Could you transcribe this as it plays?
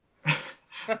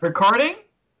Recording?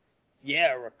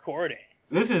 Yeah, recording.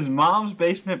 This is Mom's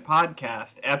Basement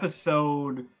Podcast,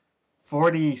 episode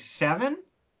 47?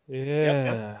 Yep.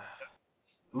 Yeah.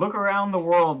 Look Around the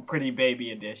World, Pretty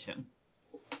Baby Edition.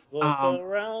 Look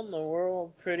around the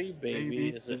world, pretty baby.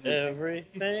 Is it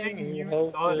everything everything you you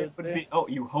hoped thought it it would would be? be? Oh,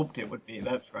 you hoped it would be,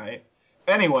 that's right.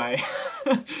 Anyway,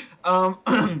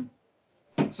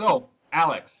 so,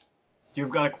 Alex,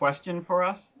 you've got a question for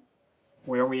us?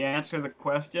 Where we answer the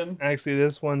question? Actually,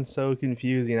 this one's so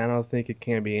confusing, I don't think it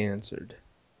can be answered.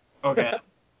 Okay,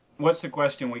 what's the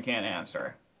question we can't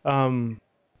answer?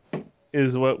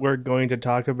 Is what we're going to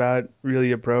talk about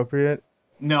really appropriate?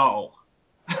 No.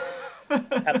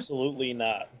 Absolutely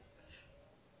not.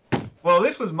 Well,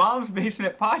 this was Mom's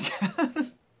Basement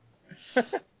Podcast.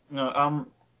 No,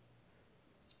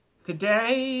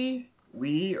 today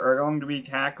we are going to be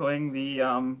tackling the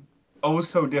oh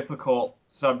so difficult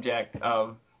subject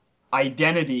of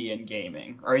identity in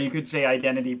gaming, or you could say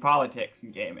identity politics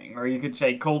in gaming, or you could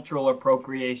say cultural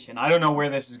appropriation. I don't know where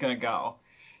this is going to go.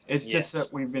 It's just Yes.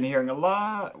 that we've been hearing a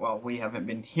lot, well, we haven't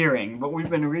been hearing, but we've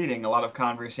been reading a lot of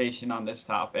conversation on this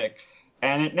topic,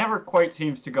 and it never quite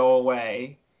seems to go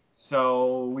away.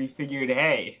 So we figured,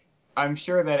 hey, I'm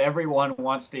sure that everyone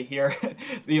wants to hear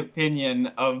the opinion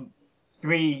of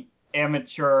three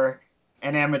amateur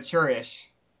and amateurish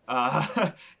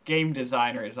game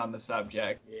designers on the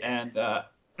subject, Yeah.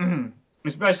 and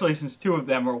especially since two of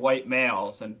them are white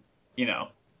males, and you know,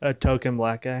 A token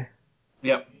black guy?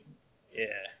 yep. Yeah.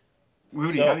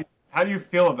 Rudy, So, how do you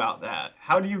feel about that?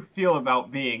 How do you feel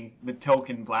about being the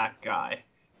token black guy?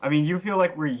 I mean, you feel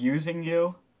like we're using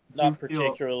you? Do you not feel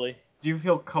particularly. do you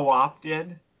feel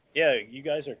co-opted? Yeah, you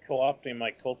guys are co-opting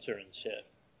my culture and shit.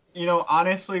 You know,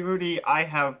 honestly, Rudy, I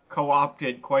have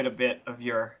co-opted quite a bit of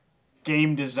your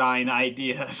game design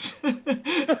ideas.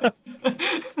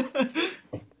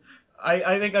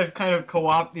 I think I've kind of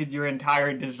co-opted your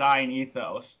entire design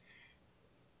ethos.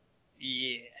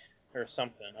 Yeah. Or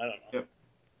something. I don't Yep.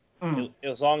 know.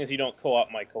 As long as you don't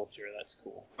co-opt my culture, that's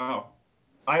cool. Oh.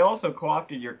 I also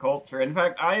co-opted your culture. In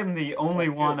fact, I am the only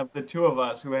Fuck one you. of the two of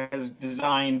us who has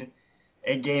designed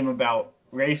a game about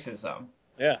racism.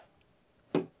 Yeah.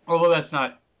 Although that's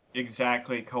not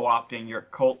exactly co-opting your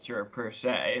culture per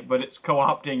se, but it's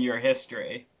co-opting your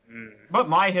history. Mm. But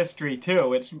my history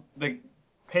too. It's the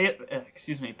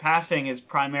passing is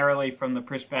primarily from the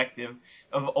perspective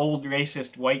of old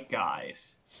racist white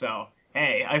guys. So,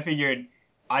 hey, I figured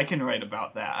I can write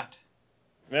about that.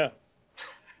 Yeah.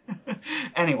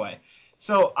 Anyway,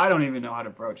 so I don't even know how to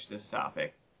broach this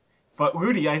topic. But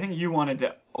Rudy, I think you wanted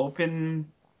to open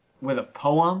with a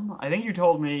poem. I think you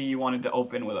told me you wanted to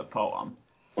open with a poem.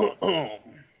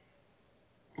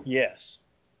 Yes.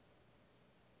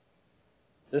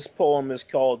 This poem is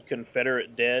called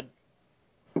Confederate Dead,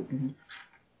 Mhm.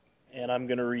 and I'm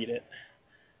gonna read it.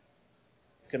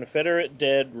 Confederate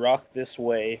dead, rock this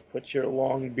way, put your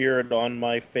long beard on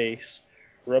my face,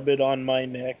 rub it on my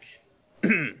neck,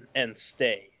 and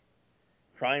stay.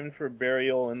 Primed for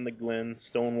burial in the glen,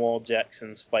 Stonewall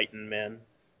Jackson's fightin' men.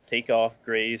 Take off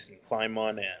grays and climb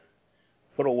on in.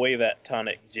 Put away that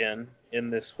tonic gin, in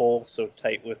this hole so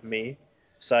tight with me,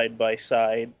 side by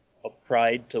side, of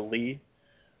pride to Lee.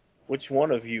 Which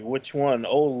one of you, which one,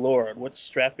 oh Lord, which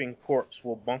strapping corpse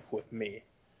will bunk with me?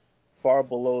 Far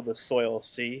below the soil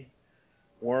sea,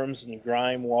 worms and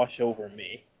grime wash over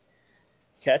me.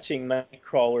 Catching night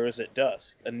crawlers at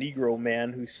dusk, a Negro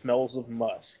man who smells of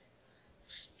musk,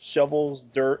 shovels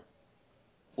dirt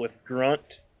with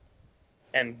grunt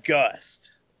and gust,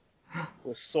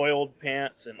 with soiled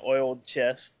pants and oiled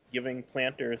chest, giving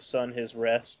planter's son his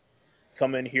rest,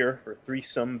 coming here for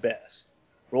threesome best,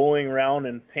 rolling round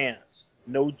in pants,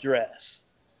 no dress,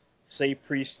 say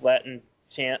priest Latin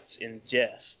chants in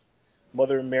jest,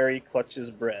 Mother Mary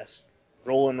clutches breast,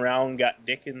 rollin' round got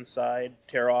dick inside,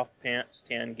 tear off pants,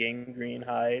 tan gangrene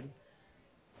hide,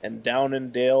 and down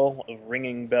in dale of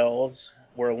ringing bells,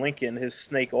 where Lincoln his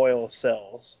snake oil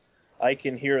sells, I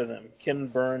can hear them, Ken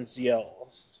Burns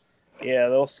yells. Yeah,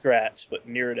 they'll scratch, but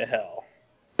near to hell.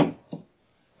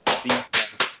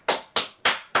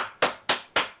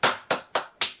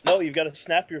 No, you've got to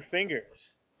snap your fingers.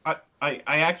 I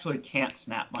actually can't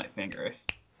snap my fingers.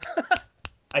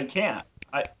 I can't.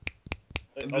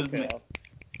 It doesn't Okay. make-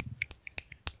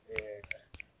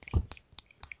 Yeah.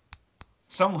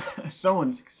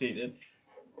 someone succeeded.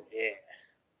 Yeah.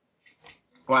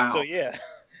 Wow, So yeah,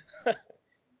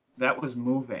 that was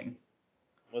moving.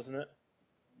 wasn't it?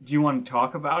 Do you want to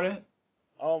talk about it?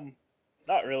 Um,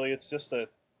 not really. It's just a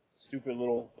stupid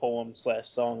little poem slash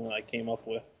song that I came up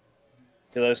with.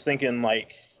 Because I was thinking,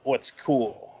 like, what's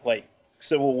cool? Like,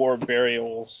 Civil War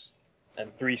burials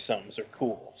and threesomes are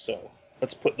cool. So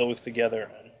let's put those together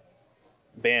and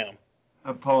bam.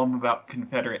 A poem about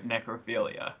Confederate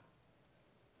necrophilia.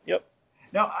 Yep.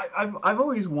 Now, I've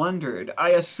always wondered. I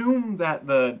assume that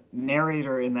the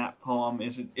narrator in that poem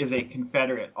is a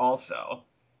Confederate also,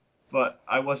 but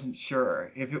I wasn't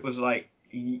sure if it was like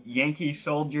Yankee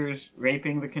soldiers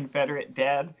raping the Confederate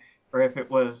dead, or if it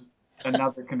was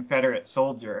another Confederate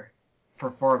soldier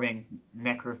performing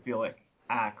necrophilic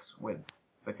acts with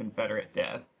the Confederate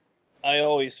dead. I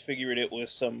always figured it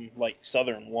was some like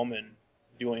Southern woman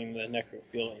doing the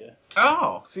necrophilia.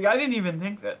 Oh, see, I didn't even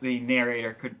think that the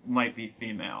narrator might be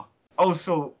female. Oh,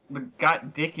 so the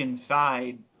 "got dick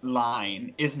inside"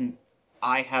 line isn't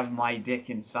 "I have my dick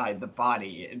inside the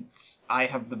body." It's "I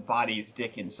have the body's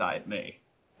dick inside me."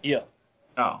 Yeah.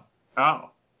 Oh, oh,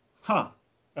 huh.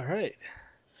 All right.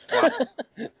 Wow.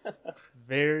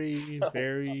 Very,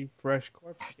 very fresh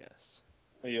corpse, I guess.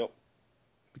 Yep.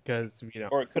 Because,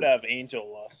 Or it could have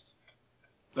angel lust.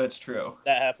 That's true.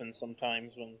 That happens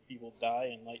sometimes when people die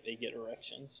and like they get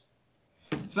erections.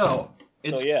 So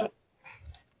it's So yeah.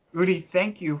 Rudy.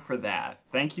 Thank you for that.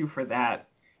 Thank you for that.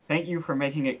 Thank you for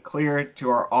making it clear to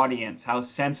our audience how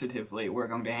sensitively we're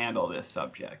going to handle this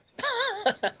subject.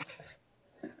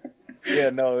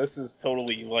 Yeah, no, this is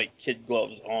totally like kid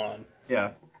gloves on.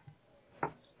 Yeah.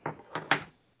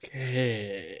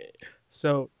 Okay.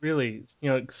 So really,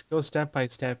 go step by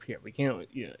step here. We can't,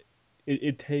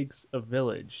 it takes a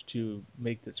village to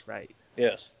make this right.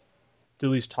 Yes, To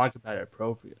at least talk about it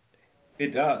appropriately.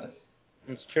 It does.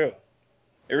 it's true.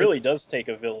 It really does take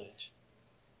a village.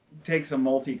 It takes a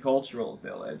multicultural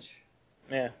village.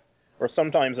 Yeah. Or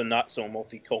sometimes a not so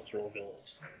multicultural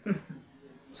village.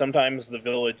 Sometimes the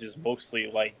village is mostly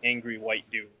like angry white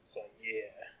dudes. Like,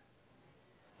 yeah,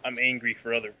 I'm angry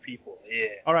for other people. Yeah.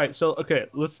 All right, so okay,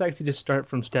 let's actually just start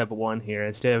from step one here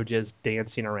instead of just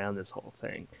dancing around this whole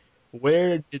thing.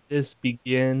 Where did this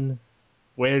begin?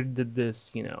 Where did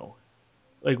this,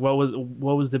 like what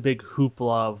was the big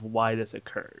hoopla of why this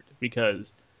occurred?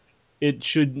 Because it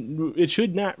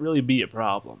should not really be a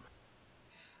problem.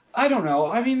 I don't know.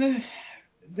 I mean,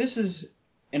 this is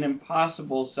an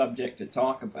impossible subject to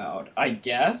talk about, I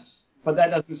guess, but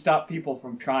that doesn't stop people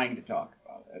from trying to talk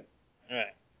about it. All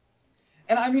right.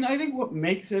 And I mean, I think what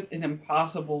makes it an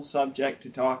impossible subject to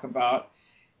talk about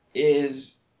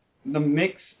is the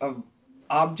mix of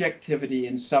objectivity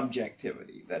and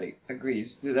subjectivity that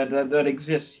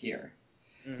exists here.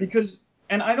 Mm. Because,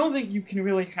 and I don't think you can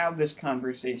really have this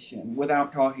conversation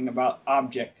without talking about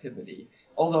objectivity,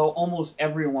 although almost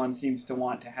everyone seems to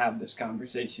want to have this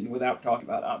conversation without talking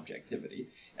about objectivity.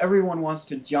 Everyone wants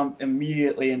to jump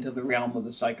immediately into the realm of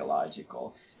the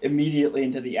psychological, immediately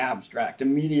into the abstract,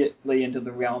 immediately into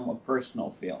the realm of personal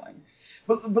feeling.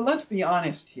 But let's be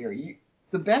honest here.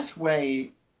 The best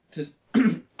way to,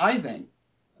 I think,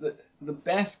 the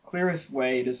best, clearest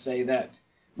way to say that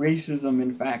racism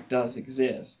in fact does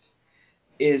exist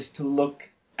is to look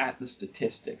at the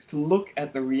statistics, to look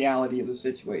at the reality of the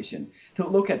situation, to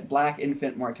look at black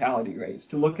infant mortality rates,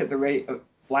 to look at the rate of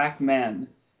black men,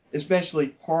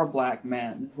 especially poor black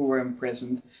men who are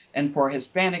imprisoned, and poor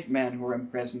Hispanic men who are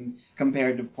imprisoned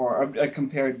compared to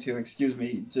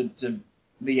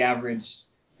the average,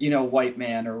 white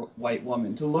man or white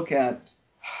woman. To look at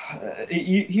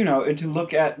to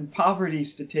look at poverty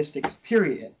statistics,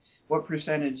 period. What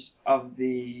percentage of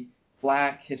the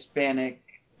black, Hispanic,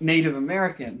 Native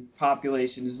American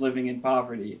population is living in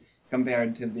poverty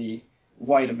compared to the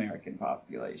white American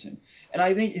population? And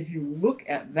I think if you look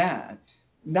at that,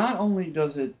 not only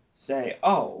does it say,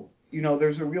 oh,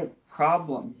 there's a real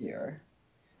problem here,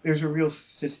 there's a real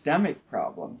systemic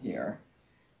problem here,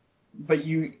 but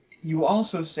you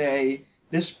also say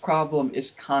this problem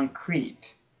is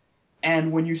concrete.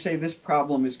 And when you say this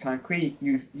problem is concrete,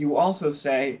 you also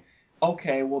say,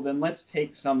 okay, well then let's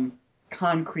take some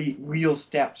concrete, real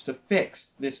steps to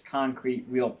fix this concrete,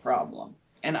 real problem.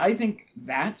 And I think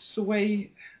that's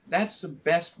the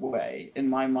best way, in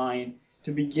my mind,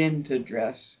 to begin to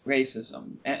address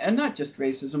racism. And not just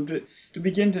racism, to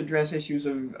begin to address issues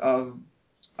of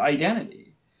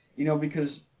identity.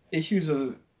 Because issues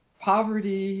of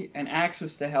poverty and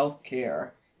access to health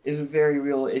care is a very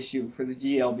real issue for the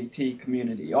GLBT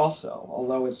community also,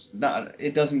 although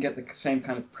it doesn't get the same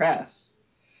kind of press.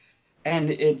 And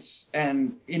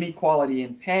inequality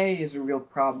in pay is a real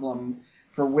problem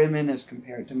for women as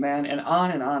compared to men, and on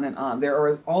and on and on. There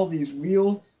are all these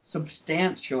real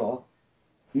substantial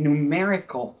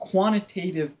numerical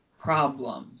quantitative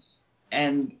problems,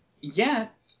 and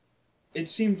yet it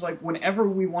seems like whenever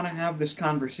we want to have this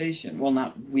conversation, well,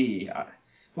 not we,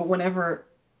 but whenever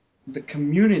the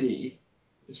community,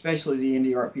 especially the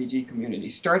indie RPG community,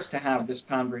 starts to have this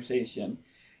conversation,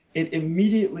 it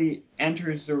immediately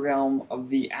enters the realm of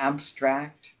the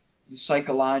abstract, the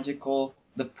psychological,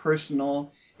 the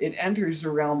personal. It enters the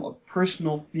realm of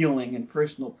personal feeling and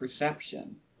personal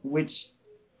perception, which,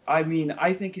 I mean,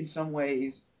 I think in some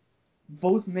ways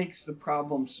both makes the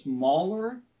problem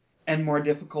smaller and more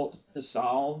difficult to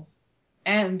solve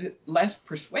and less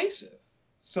persuasive.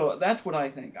 So that's what I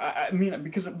think. I mean,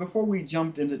 because before we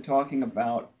jumped into talking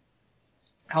about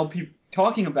how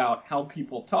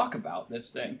people talk about this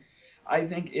thing, I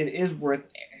think it is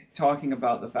worth talking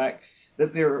about the fact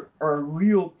that there are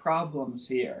real problems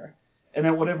here, and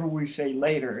that whatever we say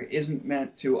later isn't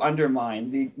meant to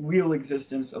undermine the real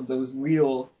existence of those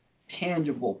real,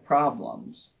 tangible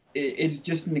problems. It's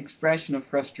just an expression of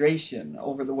frustration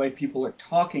over the way people are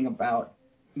talking about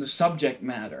the subject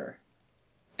matter,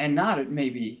 and not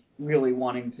maybe really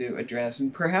wanting to address,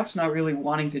 and perhaps not really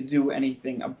wanting to do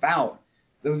anything about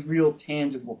those real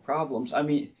tangible problems. I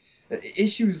mean,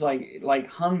 issues like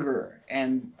hunger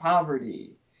and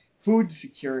poverty, food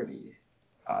security,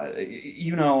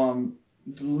 the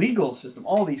legal system,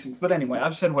 all these things. But anyway,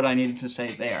 I've said what I needed to say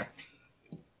there.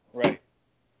 Right.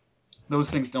 Those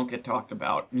things don't get talked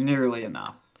about nearly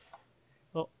enough.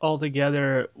 Well,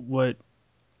 altogether, what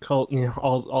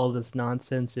all this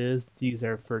nonsense is, these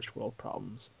are first world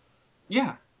problems.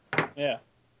 Yeah. Yeah.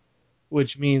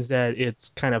 Which means that it's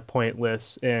kind of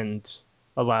pointless, and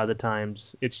a lot of the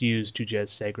times it's used to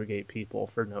just segregate people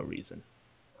for no reason.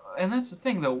 And that's the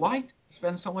thing, though. Why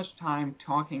spend so much time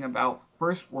talking about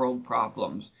first world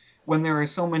problems when there are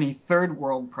so many third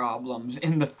world problems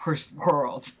in the first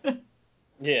world?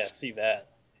 Yeah, see that.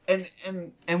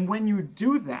 And when you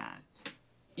do that,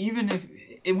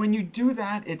 when you do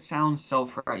that, it sounds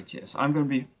self-righteous. I'm going to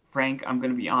be frank. I'm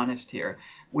going to be honest here.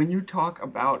 When you talk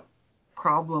about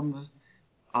problems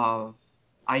of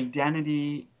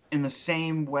identity in the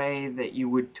same way that you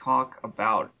would talk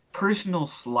about personal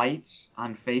slights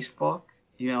on Facebook,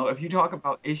 if you talk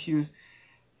about issues,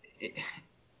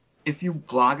 if you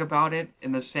blog about it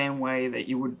in the same way that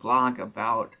you would blog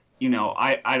about,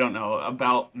 I don't know,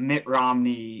 about Mitt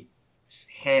Romney's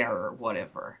hair or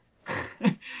whatever,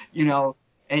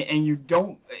 and you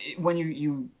don't, when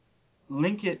you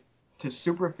link it to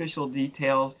superficial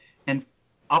details and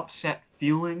upset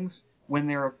feelings when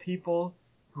there are people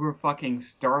who are fucking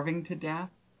starving to death,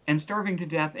 and starving to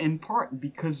death in part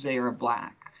because they are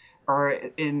black, or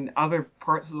in other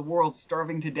parts of the world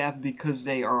starving to death because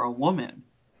they are a woman,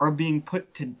 or being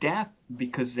put to death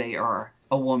because they are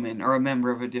a woman or a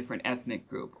member of a different ethnic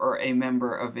group or a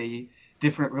member of a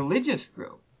different religious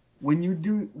group. When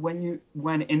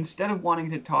instead of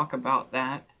wanting to talk about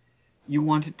that, you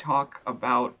want to talk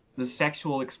about the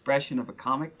sexual expression of a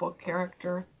comic book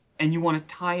character, and you want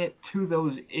to tie it to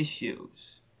those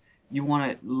issues. You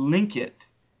want to link it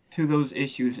to those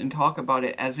issues and talk about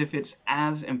it as if it's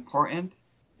as important.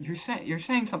 You're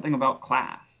saying something about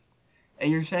class,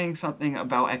 and you're saying something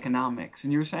about economics,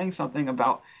 and you're saying something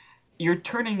about, you're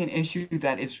turning an issue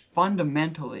that is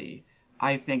fundamentally,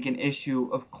 I think, an issue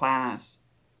of class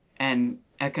and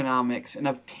economics and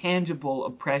of tangible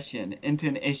oppression into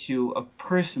an issue of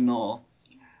personal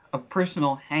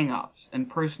hang-ups and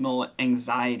personal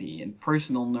anxiety and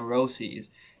personal neuroses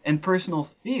and personal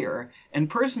fear and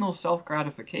personal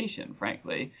self-gratification,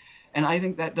 frankly. And I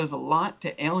think that does a lot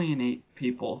to alienate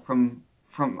people from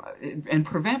and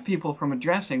prevent people from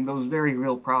addressing those very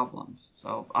real problems.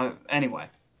 So anyway.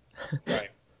 Right.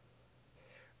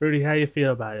 Rudy, how you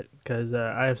feel about it? Because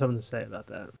I have something to say about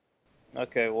that.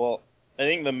 Okay, well, I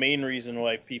think the main reason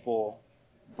why people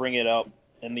bring it up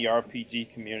in the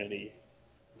RPG community,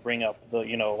 bring up the,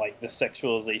 like the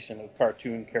sexualization of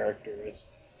cartoon characters,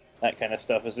 that kind of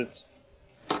stuff, is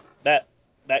that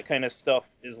that kind of stuff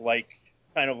is like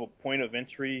kind of a point of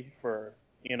entry for,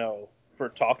 for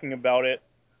talking about it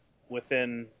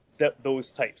within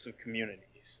those types of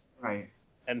communities. Right.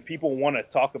 And people want to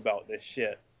talk about this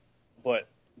shit, but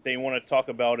they want to talk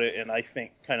about it in, I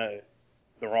think, kind of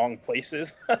the wrong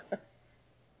places.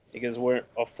 Because we're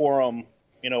a forum,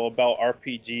 about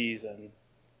RPGs and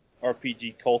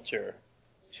RPG culture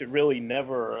should really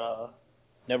never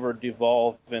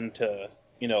devolve into,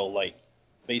 like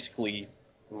basically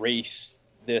race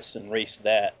this and race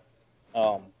that.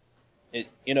 Um,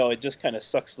 it just kind of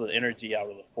sucks the energy out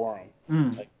of the forum.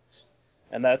 Like,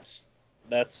 and that's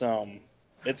it's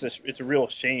a real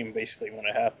shame basically when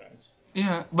it happens.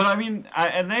 Yeah, but I mean,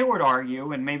 and they would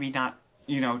argue, and maybe not,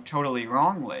 totally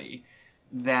wrongly,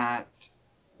 that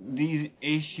these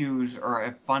issues are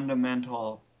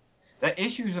that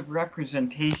issues of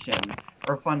representation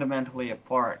are fundamentally a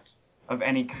part of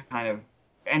any kind of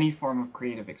any form of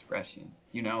creative expression.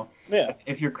 Yeah.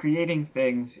 If you're creating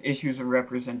things, issues of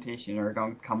representation are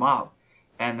going to come up,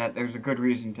 and that there's a good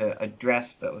reason to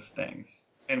address those things.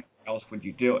 And where else would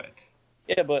you do it?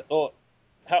 Yeah, but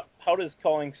how does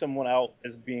calling someone out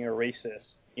as being a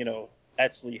racist,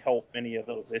 actually help any of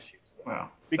those issues? Though?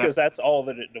 Well, Because that's all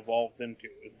that it devolves into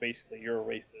is basically you're a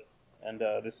racist, and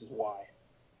this is why.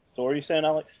 So, what are you saying,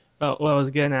 Alex? Well, I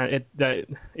was getting at it that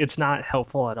it's not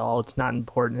helpful at all. It's not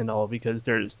important at all because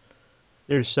there's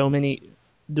so many.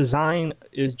 Design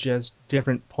is just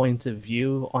different points of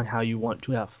view on how you want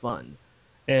to have fun,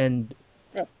 and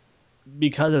Yeah.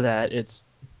 because of that, it's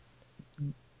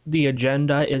the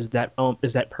agenda is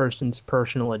that person's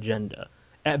personal agenda.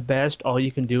 At best, all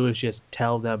you can do is just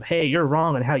tell them, "Hey, you're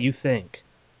wrong on how you think."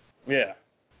 Yeah.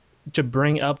 To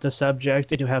bring up the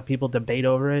subject and to have people debate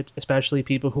over it, especially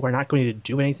people who are not going to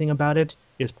do anything about it,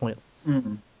 is pointless.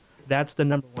 Mm-hmm. That's the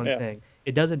number one Yeah. thing.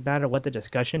 It doesn't matter what the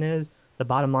discussion is. The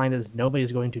bottom line is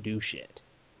nobody's going to do shit.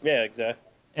 Yeah. Exactly.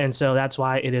 And so that's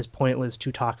why it is pointless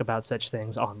to talk about such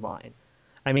things online.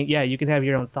 I mean, yeah, you can have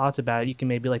your own thoughts about it. You can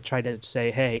maybe like try to say,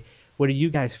 hey, what do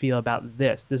you guys feel about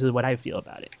this? This is what I feel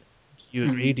about it. Do you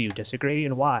agree? Mm-hmm. Do you disagree?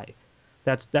 And why?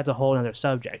 That's a whole other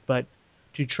subject. But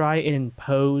to try and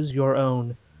impose your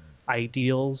own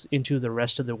ideals into the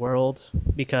rest of the world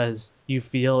because you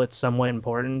feel it's somewhat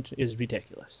important is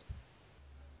ridiculous.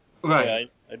 Yeah,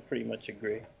 Right. I'd pretty much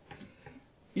agree.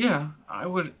 Yeah, I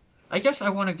would. I guess I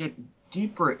want to get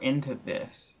deeper into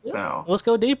this, Yeah. though. Let's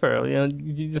go deeper.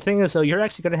 The thing is, though, you're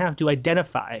actually going to have to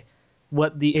identify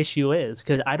what the issue is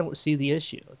because I don't see the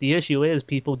issue. The issue is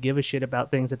people give a shit about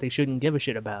things that they shouldn't give a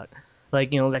shit about,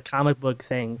 like that comic book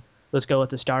thing. Let's go with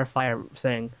the Starfire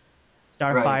thing.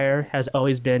 Right. Starfire has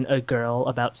always been a girl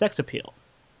about sex appeal.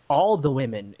 All the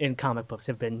women in comic books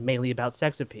have been mainly about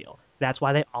sex appeal. That's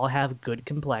why they all have good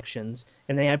complexions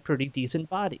and they have pretty decent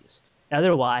bodies.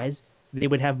 Otherwise, they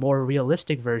would have more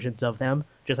realistic versions of them,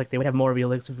 just like they would have more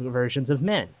realistic versions of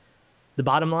men. The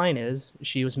bottom line is,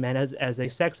 she was meant as a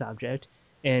sex object,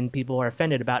 and people are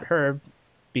offended about her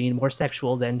being more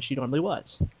sexual than she normally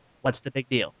was. What's the big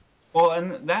deal? Well,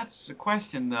 and that's the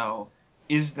question, though.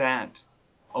 Is that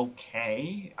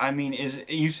okay? I mean,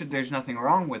 you said there's nothing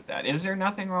wrong with that. Is there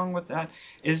nothing wrong with that?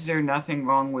 Is there nothing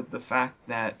wrong with the fact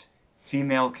that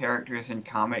female characters in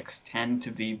comics tend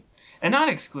to be, and not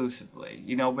exclusively,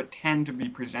 but tend to be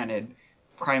presented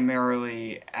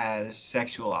primarily as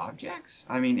sexual objects?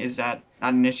 I mean, is that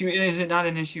not an issue? Is it not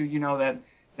an issue,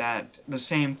 that the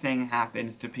same thing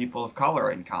happens to people of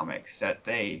color in comics, that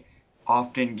they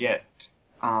often get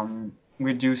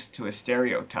reduced to a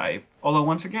stereotype, although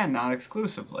once again, not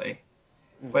exclusively.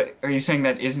 But are you saying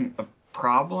that isn't a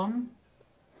problem,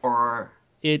 or?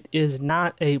 It is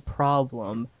not a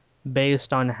problem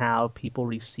based on how people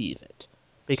receive it.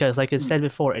 Because, like I Hmm. said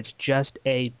before, it's just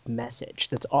a message.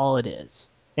 That's all it is.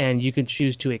 And you can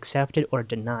choose to accept it or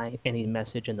deny any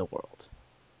message in the world.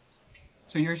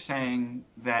 So you're saying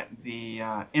that the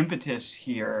impetus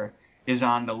here is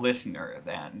on the listener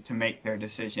then to make their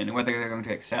decision whether they're going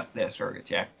to accept this or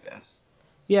reject this.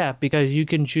 Yeah, because you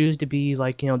can choose to be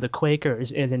like, the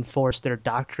Quakers and enforce their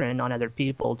doctrine on other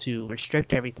people to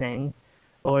restrict everything.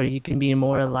 Or you can be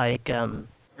more like, Are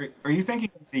you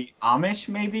thinking of the Amish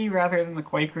maybe rather than the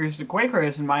Quakers? The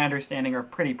Quakers, in my understanding, are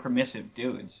pretty permissive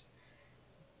dudes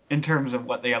in terms of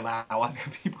what they allow other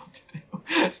people to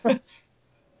do.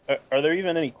 Are there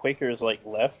even any Quakers like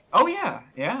left? Oh yeah,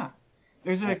 yeah.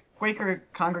 There's Yeah. a Quaker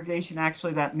congregation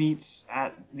actually that meets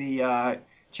at the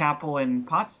chapel in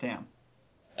Potsdam.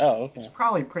 Oh, It's okay.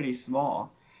 probably pretty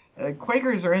small.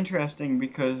 Quakers are interesting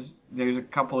because there's a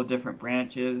couple of different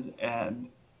branches, and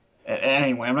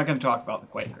anyway, I'm not going to talk about the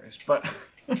Quakers, but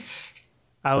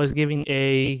I was giving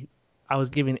a I was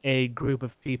giving a group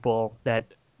of people that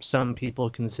some people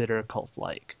consider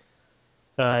cult-like.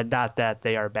 Not that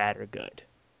they are bad or good.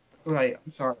 right.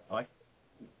 I'm sorry, Alex.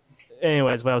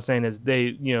 Anyways, what I was saying is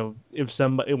if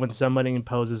somebody when somebody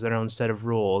imposes their own set of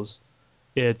rules,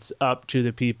 it's up to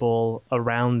the people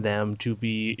around them to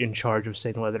be in charge of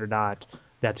saying whether or not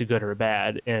that's a good or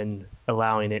bad and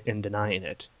allowing it and denying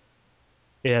it.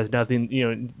 It has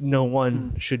nothing, no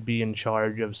one Hmm. should be in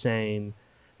charge of saying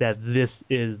that this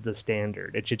is the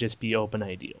standard. It should just be open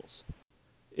ideals.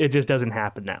 It just doesn't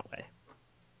happen that way.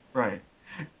 Right.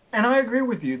 And I agree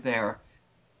with you there.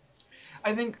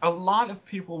 I think a lot of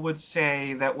people would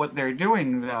say that what they're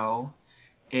doing, though,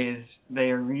 is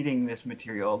they are reading this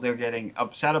material, they're getting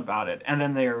upset about it, and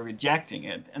then they are rejecting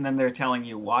it, and then they're telling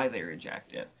you why they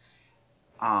reject it.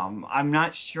 I'm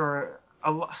not sure.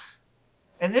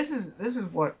 And this is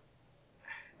what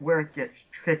where it gets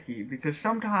tricky because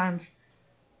sometimes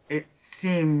it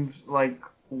seems like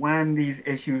when these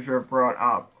issues are brought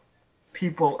up,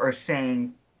 people are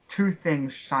saying two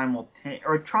things simultaneously,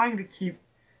 or trying to keep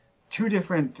two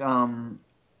different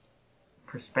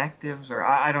perspectives, or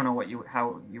I don't know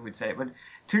how you would say it, but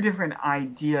two different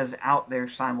ideas out there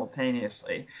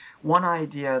simultaneously. One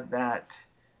idea that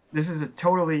this is a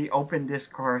totally open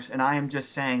discourse, and I am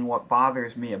just saying what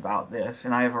bothers me about this,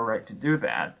 and I have a right to do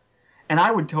that. And I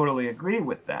would totally agree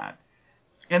with that.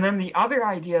 And then the other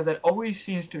idea that always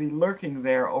seems to be lurking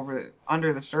there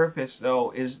under the surface,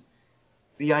 though, is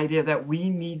the idea that we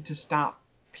need to stop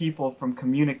people from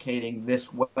communicating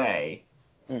this way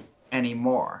Mm.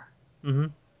 anymore. Mm-hmm.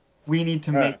 We need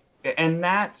to make, and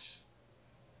that's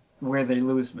where they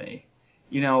lose me.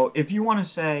 If you want to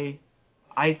say,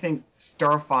 I think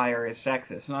Starfire is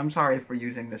sexist, and I'm sorry for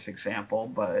using this example,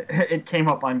 but it came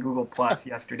up on Google Plus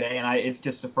yesterday, and it's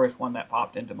just the first one that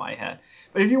popped into my head.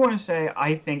 But if you want to say,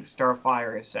 I think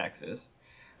Starfire is sexist,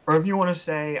 or if you want to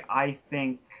say, I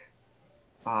think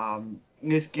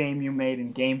this game you made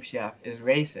in Game Chef is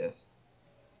racist,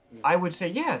 I would say,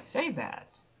 yeah, say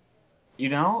that.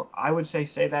 I would say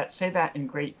that in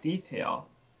great detail.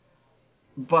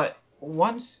 But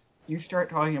once you start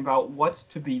talking about what's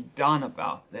to be done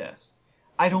about this,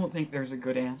 I don't think there's a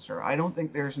good answer. I don't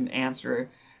think there's an answer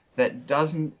that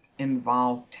doesn't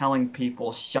involve telling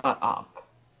people shut up.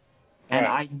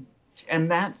 Right. And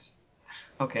that's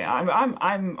okay.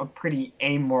 I'm a pretty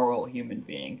amoral human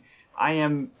being. I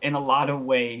am in a lot of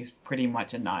ways pretty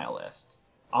much a nihilist.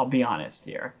 I'll be honest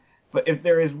here. But if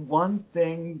there is one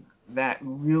thing that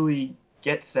really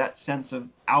gets that sense of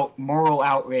moral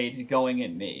outrage going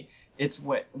in me, it's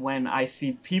when I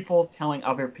see people telling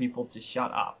other people to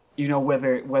shut up.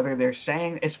 Whether they're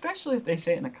saying, especially if they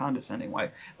say it in a condescending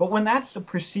way, but when that's the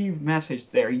perceived message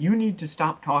there, you need to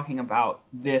stop talking about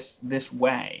this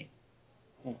way.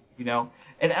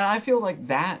 And I feel like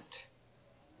that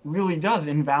really does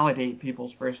invalidate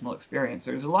people's personal experience.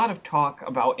 There's a lot of talk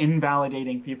about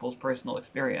invalidating people's personal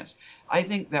experience. I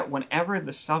think that whenever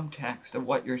the subtext of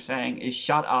what you're saying is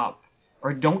shut up,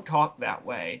 or don't talk that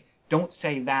way, don't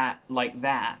say that like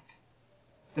that,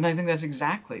 then I think that's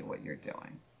exactly what you're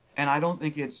doing. And I don't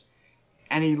think it's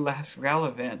any less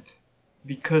relevant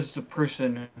because the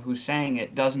person who's saying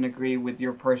it doesn't agree with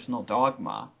your personal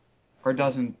dogma or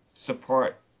doesn't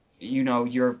support,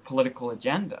 your political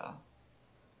agenda.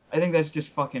 I think that's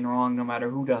just fucking wrong no matter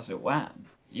who does it when.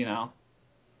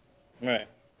 Right.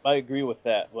 I agree with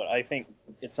that, but I think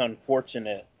it's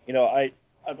unfortunate.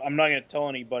 I'm not going to tell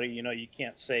anybody, you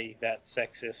can't say that's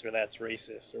sexist or that's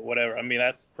racist or whatever. I mean,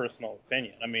 that's personal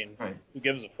opinion. I mean, Right. who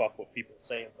gives a fuck what people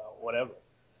say about whatever?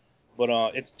 But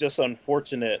it's just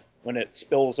unfortunate when it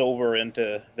spills over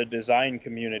into the design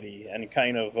community and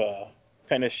kind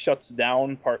of shuts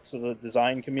down parts of the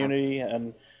design community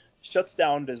and shuts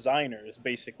down designers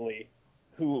basically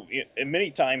who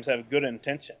many times have good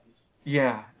intentions.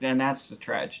 Yeah, and that's the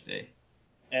tragedy.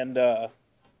 And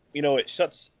it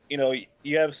shuts.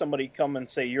 You have somebody come and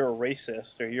say you're a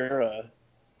racist or you're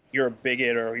a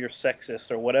bigot or you're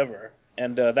sexist or whatever,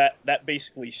 and that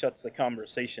basically shuts the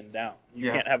conversation down. You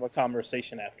Yeah. can't have a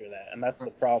conversation after that, and that's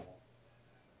the problem.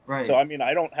 Right. So I mean,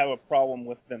 I don't have a problem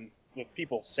with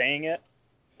people saying it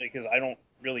because I don't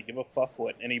really give a fuck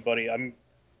what anybody.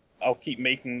 I'll keep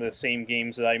making the same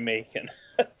games that I make and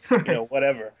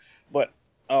whatever. But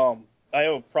I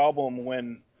have a problem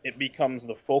when it becomes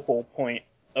the focal point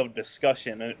of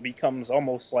discussion and it becomes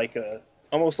almost like a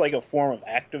form of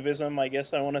activism, I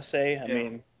guess I want to say. I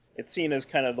mean, it's seen as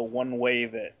kind of the one way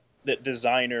that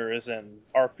designers and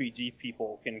RPG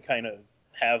people can kind of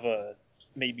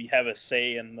maybe have a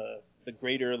say in the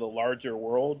greater, the larger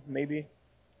world, maybe.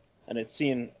 And it's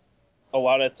seen a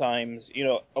lot of times,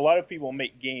 a lot of people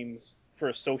make games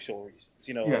for social reasons,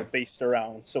 Yeah. based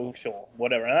around social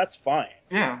whatever, and that's fine.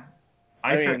 Yeah.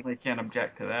 I I mean, certainly can't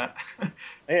object to that.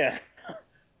 yeah,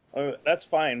 that's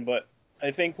fine. But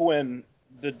I think when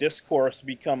the discourse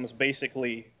becomes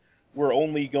basically, we're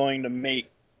only going to make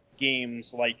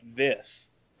games like this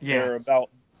that are Yes. about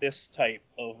this type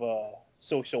of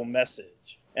social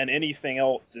message, and anything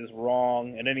else is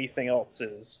wrong, and anything else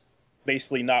is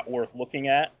basically not worth looking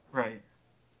at, Right.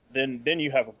 then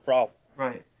you have a problem.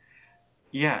 Right.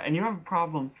 Yeah, and you have a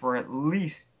problem for at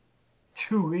least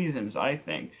two reasons, I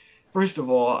think. First of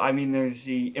all, I mean, there's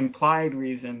the implied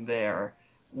reason there,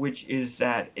 which is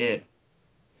that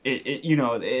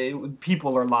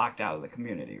people are locked out of the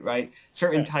community, right?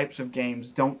 Certain Right. types of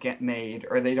games don't get made,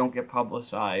 or they don't get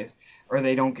publicized, or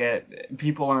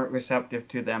people aren't receptive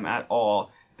to them at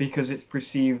all because it's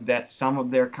perceived that some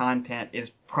of their content is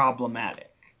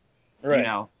problematic, you Right.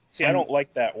 know. See, I And don't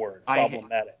like that word, I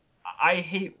problematic. I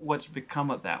hate what's become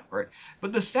of that word.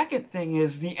 But the second thing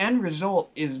is the end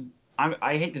result is,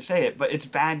 I hate to say it, but it's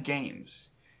bad games.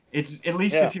 It's at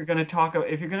least Yeah. if you're going to talk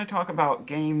about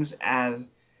games as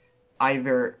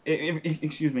either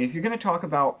excuse me, if you're going to talk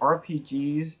about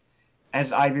RPGs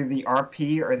as either the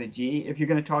RP or the G, if you're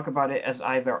going to talk about it as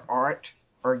either art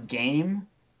or game,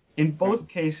 in both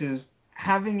cases,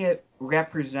 having a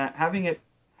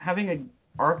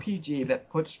RPG that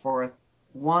puts forth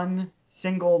one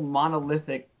single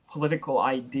monolithic political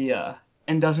idea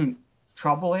and doesn't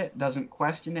trouble it, doesn't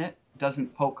question it,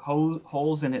 doesn't poke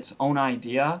holes in its own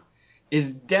idea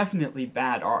is definitely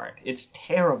bad art. It's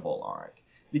terrible art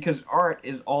because art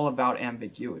is all about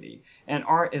ambiguity and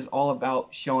art is all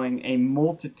about showing a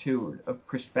multitude of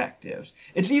perspectives.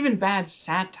 It's even bad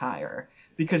satire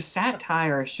because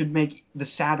satire should make the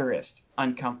satirist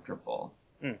uncomfortable.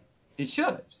 It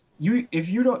should. If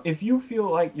you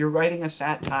feel like you're writing a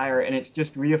satire and it's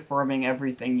just reaffirming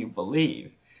everything you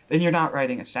believe, then you're not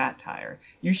writing a satire.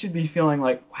 You should be feeling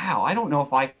like, wow, I don't know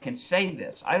if I can say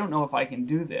this. I don't know if I can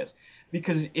do this,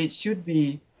 because it should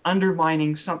be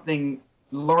undermining something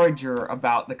larger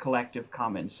about the collective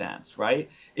common sense, right?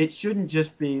 It shouldn't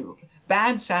just be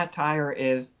bad satire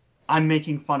is I'm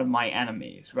making fun of my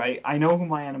enemies, right? I know who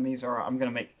my enemies are. I'm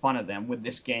going to make fun of them with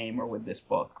this game or with this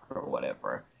book or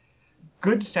whatever.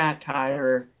 Good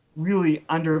satire really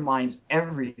undermines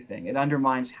everything. It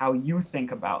undermines how you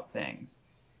think about things,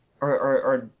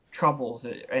 or troubles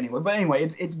it anyway. But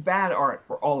anyway, it's bad art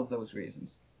for all of those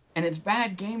reasons, and it's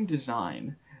bad game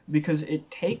design because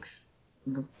it takes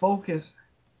the focus.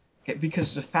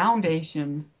 Because the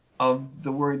foundation of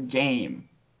the word game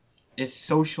is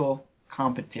social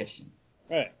competition,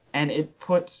 Right. and it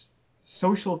puts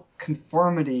social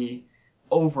conformity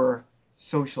over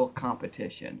social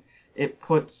competition. It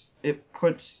puts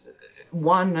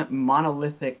one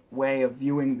monolithic way of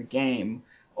viewing the game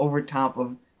over top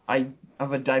of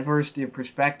a diversity of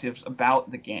perspectives about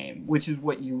the game, which is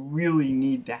what you really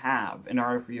need to have in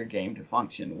order for your game to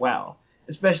function well,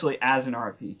 especially as an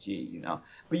RPG.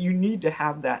 But you need to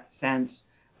have that sense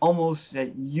almost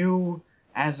that you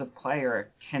as a player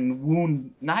can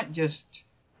wound not just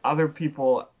other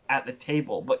people at the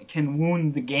table, but can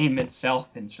wound the game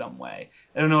itself in some way.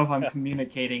 I don't know if I'm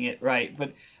communicating it right,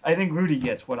 but I think Rudy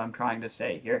gets what I'm trying to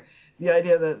say here. The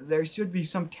idea that there should be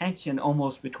some tension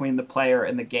almost between the player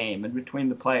and the game, and between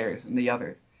the players and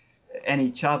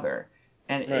each other.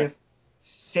 And Right. if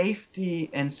safety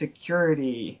and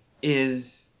security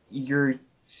is your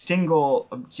single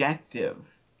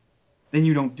objective, then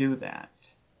you don't do that.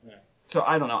 Yeah. So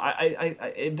I don't know.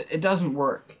 It doesn't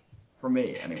work for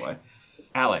me anyway.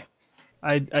 Alex.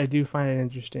 I do find it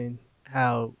interesting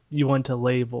how you want to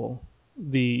label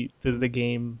the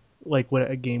game like what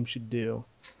a game should do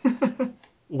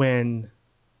when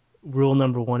rule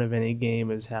number one of any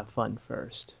game is have fun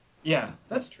first. Yeah,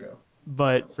 that's true.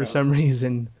 But for some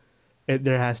reason,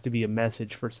 there has to be a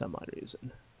message for some odd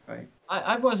reason. Right.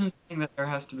 I wasn't saying that there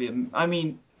has to be I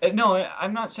mean, no,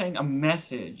 I'm not saying a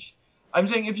message. I'm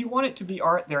saying if you want it to be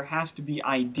art, there has to be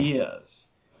ideas.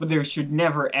 But there should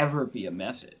never, ever be a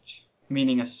message.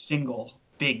 Meaning a single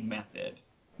big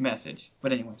message.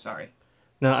 But anyway, sorry.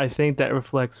 Now, I think that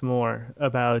reflects more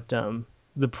about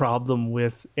the problem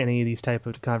with any of these type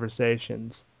of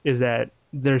conversations is that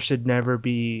there should never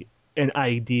be an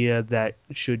idea that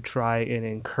should try and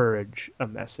encourage a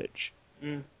message.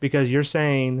 Because you're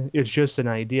saying it's just an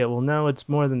idea. Well, no, it's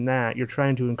more than that. You're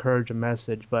trying to encourage a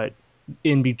message, but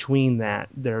in between that,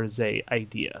 there's a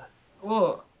idea.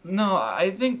 Well, no, I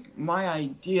think my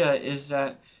idea is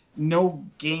that no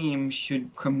game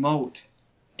should promote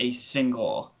a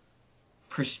single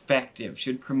perspective,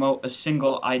 should promote a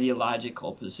single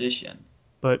ideological position.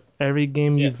 But every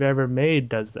game Yeah. you've ever made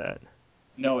does that.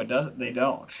 No, it doesn't. They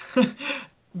don't.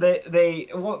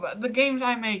 Well, the games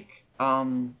I make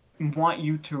want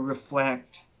you to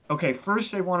reflect. Okay,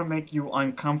 first they want to make you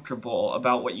uncomfortable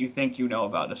about what you think you know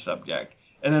about a subject,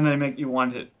 and then they make you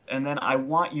want it, and then I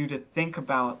want you to think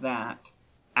about that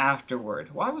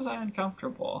afterwards. Why was I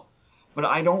uncomfortable? But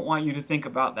I don't want you to think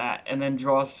about that and then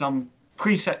draw some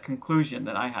preset conclusion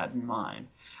that I had in mind.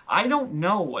 I don't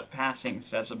know what passing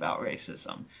says about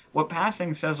racism. What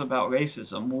passing says about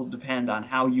racism will depend on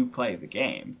how you play the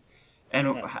game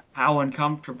and how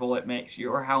uncomfortable it makes you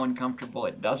or how uncomfortable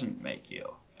it doesn't make you.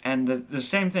 And the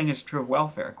same thing is true of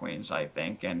Welfare Queens, I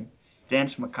think. And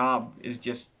Dance Macabre is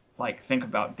just like, think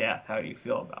about death. How do you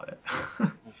feel about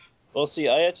it? Well, see,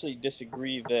 I actually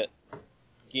disagree that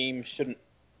games shouldn't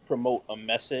promote a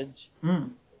message.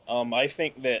 I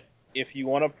think that if you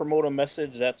want to promote a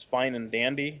message, that's fine and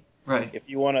dandy. Right. If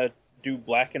you want to do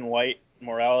black and white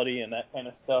morality and that kind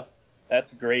of stuff,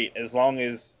 that's great as long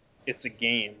as it's a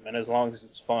game and as long as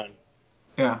it's fun.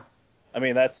 Yeah. I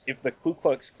mean, that's if the Ku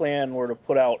Klux Klan were to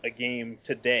put out a game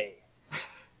today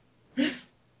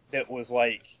that was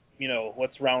like,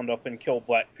 let's round up and kill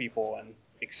black people and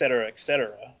et cetera, et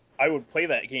cetera, I would play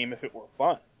that game if it were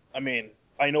fun. I mean,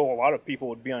 I know a lot of people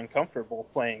would be uncomfortable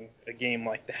playing a game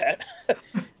like that,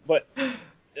 but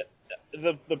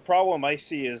the problem I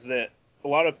see is that a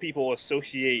lot of people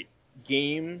associate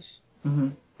games Hmm.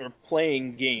 or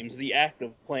playing games, the act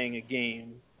of playing a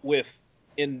game, with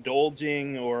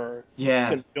indulging or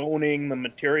Yes. condoning the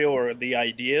material or the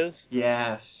ideas,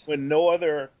 Yes. when no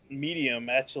other medium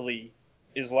actually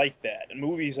is like that. And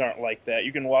movies aren't like that.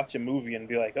 You can watch a movie and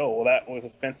be like, oh, well, that was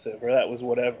offensive or that was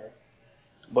whatever.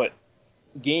 But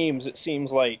games, it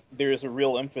seems like there's a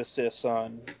real emphasis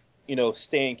on,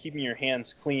 keeping your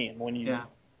hands clean when you Yeah.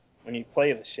 when you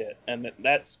play the shit, and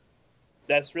that's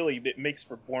really, it makes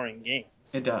for boring games.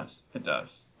 It does. It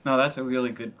does. No, that's a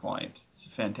really good point. It's a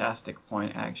fantastic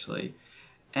point, actually.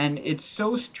 And it's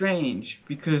so strange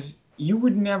because you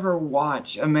would never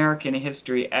watch American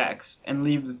History X and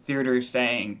leave the theater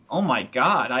saying, "Oh my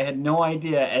God, I had no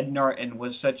idea Ed Norton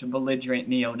was such a belligerent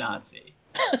neo-Nazi."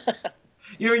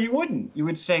 You wouldn't. You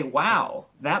would say, "Wow,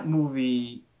 that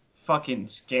movie fucking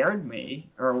scared me,"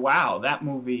 or "Wow, that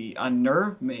movie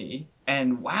unnerved me,"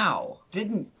 and "Wow,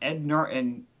 wasn't Ed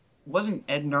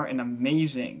Norton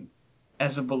amazing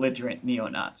as a belligerent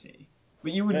neo-Nazi?"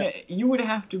 But Yeah, you would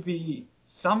have to be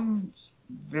some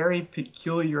very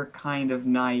peculiar kind of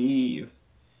naive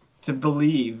to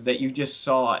believe that you just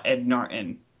saw Ed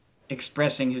Norton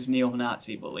expressing his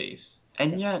neo-Nazi beliefs.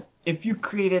 And yet, if you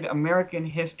created American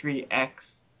History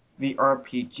X, the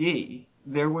RPG,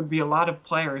 there would be a lot of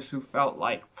players who felt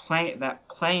like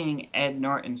playing Ed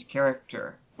Norton's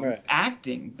character, right,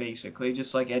 acting basically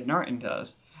just like Ed Norton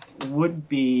does, would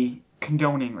be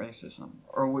condoning racism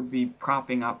or would be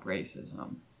propping up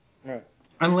racism. right,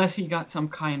 Unless he got some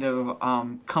kind of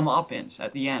comeuppance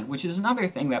at the end, which is another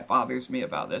thing that bothers me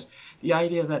about this. The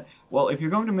idea that, well, if you're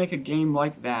going to make a game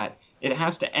like that, it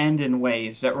has to end in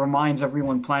ways that reminds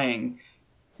everyone playing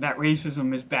that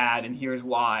racism is bad and here's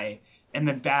why, and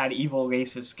that bad, evil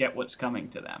racists get what's coming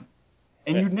to them.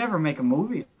 And yeah, you'd never make a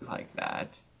movie like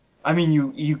that. I mean,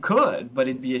 you could, but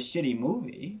it'd be a shitty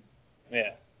movie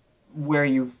yeah,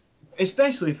 where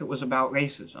especially if it was about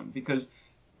racism, because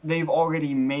they've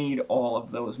already made all of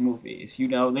those movies.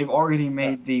 They've already yeah,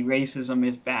 made the racism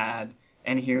is bad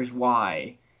and here's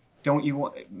why. Don't you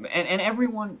want? And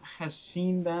everyone has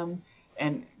seen them,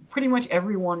 and pretty much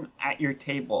everyone at your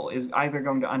table is either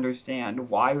going to understand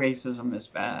why racism is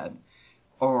bad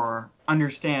or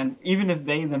understand, even if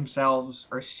they themselves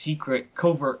are secret,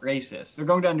 covert racists, they're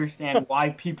going to understand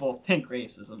why people think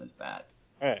racism is bad.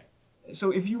 right, So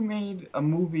if you made a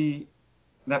movie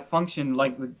that functioned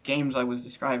like the games I was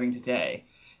describing today,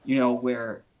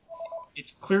 where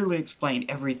it's clearly explained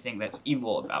everything that's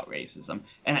evil about racism,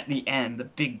 and at the end, the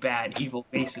big bad evil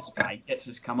racist guy gets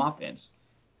his comeuppance,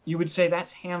 you would say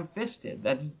that's ham-fisted,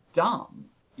 that's dumb.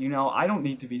 I don't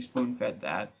need to be spoon-fed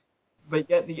that. But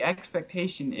yet the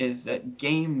expectation is that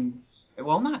games,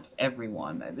 well, not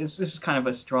everyone. This is kind of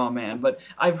a straw man, but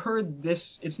I've heard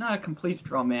this. It's not a complete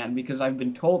straw man because I've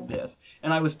been told this,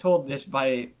 and I was told this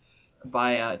by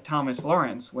Thomas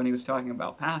Lawrence when he was talking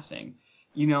about passing.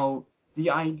 The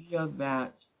idea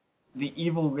that the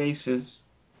evil racist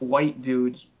white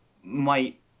dudes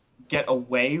might get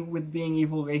away with being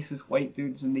evil racist white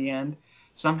dudes in the end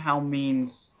somehow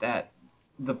means that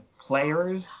the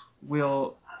players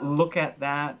will look at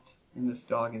that, and this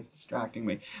dog is distracting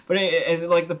me, but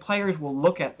like the players will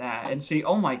look at that and say,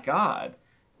 oh my god,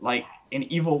 like an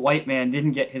evil white man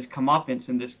didn't get his comeuppance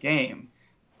in this game.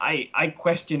 I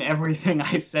question everything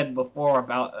I said before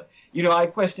about, I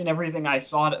question everything I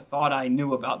thought I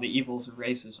knew about the evils of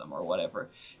racism or whatever.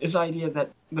 This idea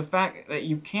that the fact that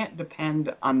you can't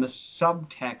depend on the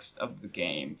subtext of the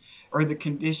game or the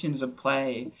conditions of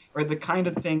play or the kind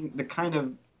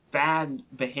of bad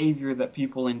behavior that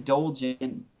people indulge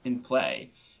in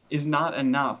play is not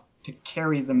enough to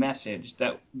carry the message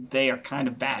that they are kind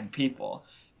of bad people.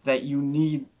 That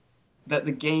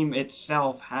the game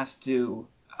itself has to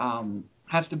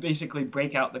basically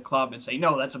break out the club and say,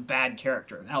 no, that's a bad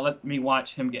character. Now let me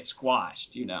watch him get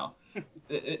squashed.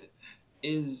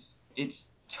 It's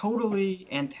totally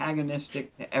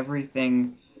antagonistic to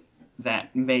everything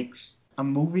that makes a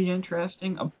movie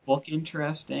interesting, a book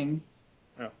interesting.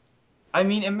 yeah. I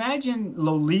mean, imagine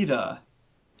Lolita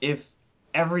if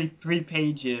every 3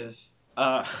 pages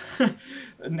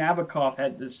Nabokov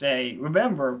had to say,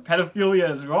 remember,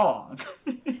 pedophilia is wrong.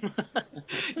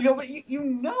 But you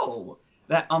know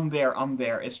that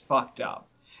there is fucked up.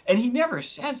 And he never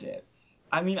says it.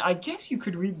 I mean, I guess you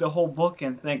could read the whole book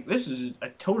and think this is a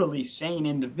totally sane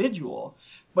individual,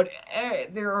 but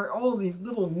there are all these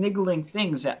little niggling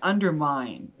things that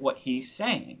undermine what he's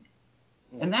saying.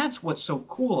 And that's what's so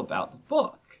cool about the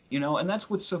book, and that's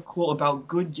what's so cool about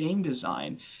good game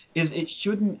design, is it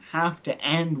shouldn't have to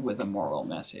end with a moral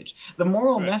message. The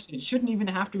moral message shouldn't even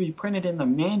have to be printed in the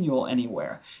manual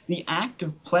anywhere. The act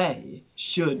of play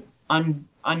should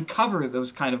uncover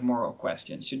those kind of moral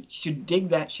questions, should dig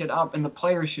that shit up, and the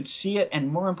players should see it,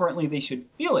 and more importantly, they should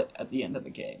feel it at the end of the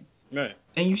game. Right.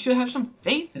 And you should have some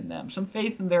faith in them, some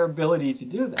faith in their ability to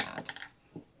do that.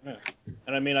 Yeah.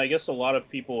 And I mean, I guess a lot of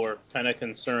people are kind of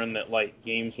concerned that like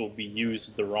games will be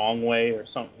used the wrong way or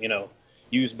something,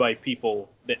 used by people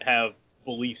that have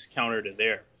beliefs counter to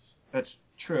theirs. That's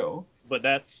true. But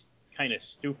that's kind of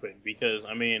stupid because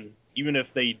I mean, even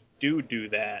if they do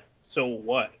that, so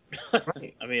what?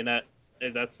 Right. I mean,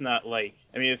 that's not like,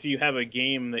 I mean, if you have a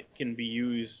game that can be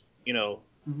used,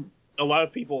 Mm-hmm. a lot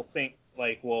of people think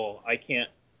like, well, I can't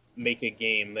make a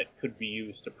game that could be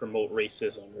used to promote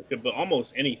racism, but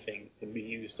almost anything can be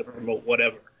used to promote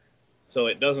whatever. So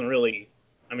it doesn't really,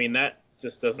 I mean, that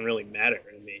just doesn't really matter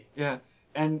to me. Yeah,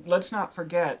 and let's not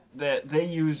forget that they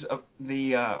use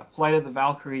the Flight of the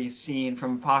Valkyries scene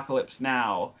from Apocalypse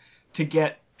Now to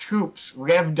get troops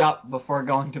revved up before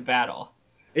going to battle.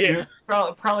 Yeah.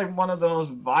 Probably one of the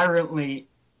most virulently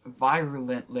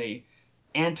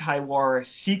anti-war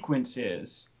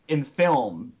sequences in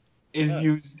film is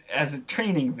used as a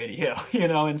training video,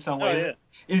 in some ways.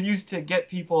 Is used to get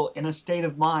people in a state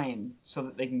of mind so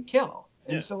that they can kill.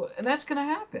 And that's going to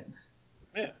happen.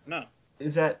 Yeah, no.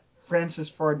 Is that Francis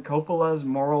Ford Coppola's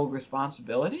moral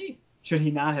responsibility? Should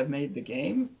he not have made the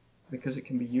game because it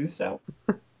can be used that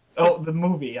way? Oh, the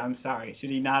movie, I'm sorry.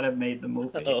 Should he not have made the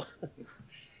movie? Oh.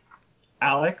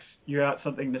 Alex, you got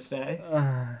something to say?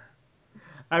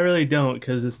 I really don't,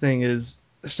 because this thing is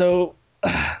so.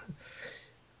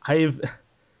 I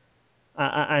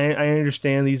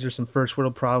understand these are some first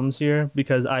world problems here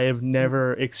because I have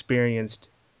never experienced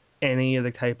any of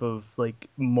the type of like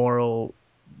moral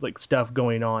like stuff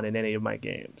going on in any of my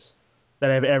games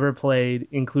that I've ever played,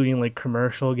 including like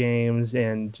commercial games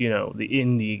and the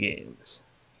indie games.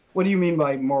 What do you mean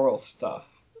by moral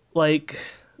stuff? Like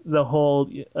the whole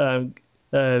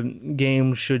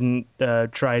game shouldn't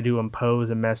try to impose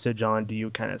a message onto you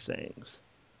kind of things.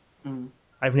 Mm.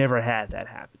 I've never had that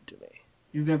happen to me.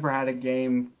 You've never had a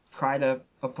game try to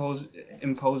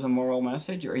impose a moral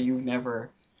message, or you've never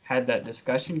had that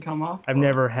discussion come up? I've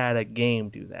never had a game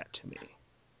do that to me.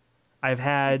 I've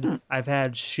had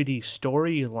shitty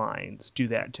storylines do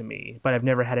that to me, but I've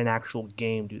never had an actual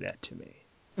game do that to me.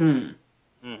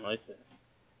 I see.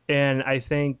 And I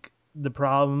think the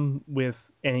problem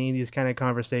with any of these kind of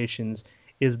conversations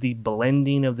is the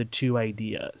blending of the two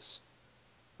ideas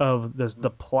of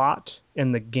the plot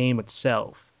and the game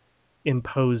itself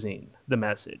imposing the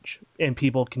message and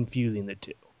people confusing the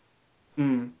two.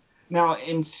 Now,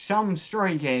 in some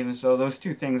story games, though, those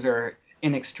two things are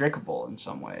inextricable in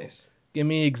some ways. Give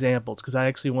me examples, because I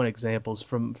actually want examples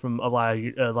from a lot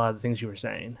of the things you were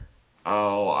saying.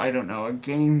 Oh, I don't know, a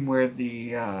game where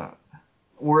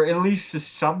where at least the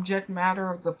subject matter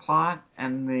of the plot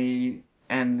and the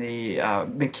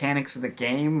mechanics of the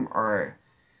game are,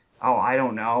 oh, I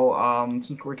don't know.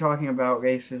 Since we're talking about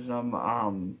racism,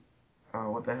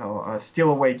 what the hell, Steal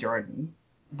Away Jordan.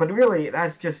 But really,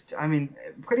 that's just, I mean,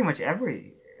 pretty much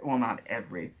well, not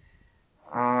every.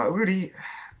 Rudy,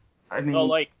 I mean, Well,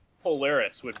 like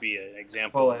Polaris would be an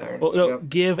example. Polaris. Well, no, Yep.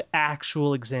 give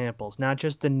actual examples, not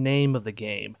just the name of the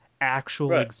game.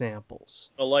 Actual examples.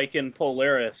 Well, like in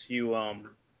Polaris, you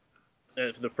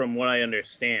from what I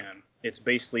understand, it's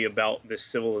basically about this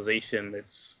civilization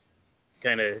that's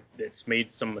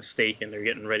made some mistake and they're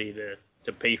getting ready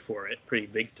to pay for it pretty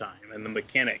big time, and the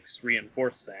mechanics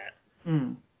reinforce that.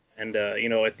 Mm. And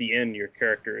at the end, your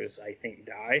characters, I think,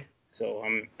 die. So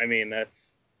I mean,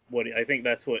 that's what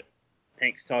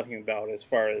Hank's talking about as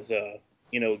far as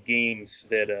games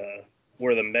that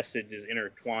where the message is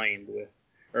intertwined with,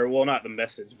 or well, not the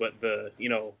message, but the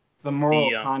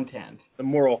moral content. The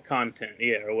moral content,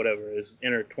 or whatever, is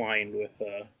intertwined with.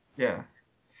 Yeah.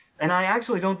 And I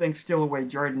actually don't think Steal Away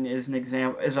Jordan is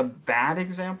a bad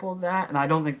example of that, and I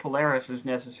don't think Polaris is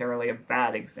necessarily a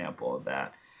bad example of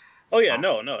that. Oh yeah,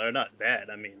 no, they're not bad.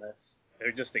 I mean,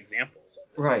 they're just examples.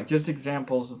 Right, just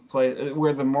examples of play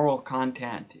where the moral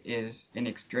content is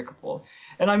inextricable.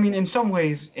 And I mean, in some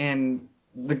ways, in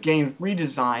the game's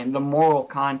redesign, the moral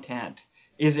content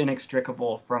is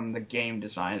inextricable from the game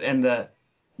design, and the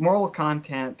moral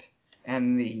content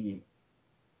and the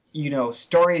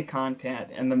story content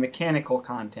and the mechanical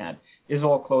content is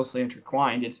all closely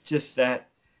intertwined. It's just that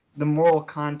the moral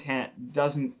content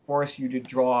doesn't force you to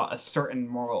draw a certain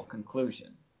moral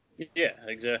conclusion. Yeah,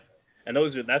 exactly. And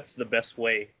that's the best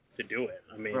way to do it.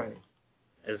 I mean, Right.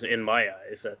 as in my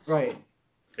eyes, that's Right.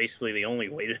 basically the only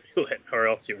way to do it, or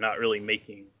else you're not really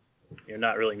making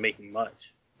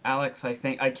much. Alex, I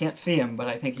think I can't see him, but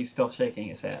I think he's still shaking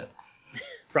his head.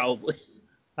 Probably.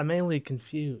 I'm mainly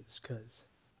confused because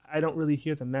I don't really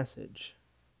hear the message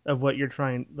of what you're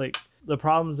trying. Like the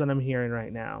problems that I'm hearing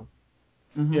right now,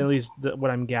 Mm-hmm. at least what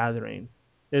I'm gathering,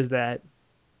 is that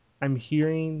I'm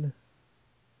hearing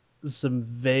some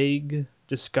vague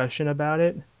discussion about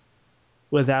it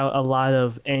without a lot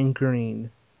of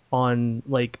anchoring on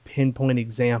like pinpoint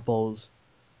examples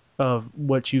of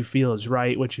what you feel is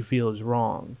right, what you feel is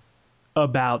wrong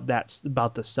about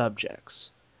the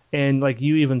subjects. And like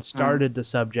you even started the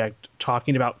subject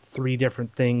talking about three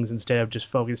different things instead of just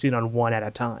focusing on one at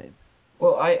a time.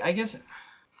 Well, I guess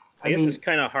it's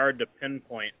kind of hard to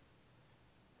pinpoint,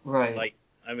 right. like,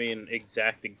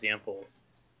 exact examples.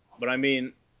 But I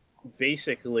mean,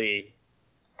 basically,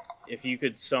 if you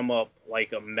could sum up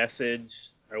like a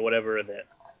message or whatever that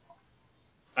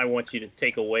I want you to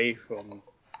take away from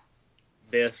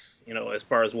this, as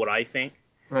far as what I think,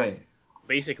 Right.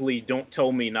 basically, don't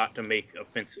tell me not to make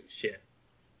offensive shit.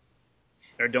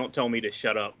 Or don't tell me to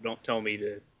shut up. Don't tell me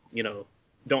to,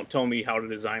 don't tell me how to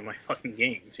design my fucking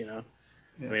games, Yeah.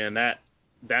 I mean, and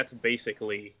that's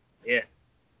basically it.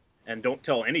 And don't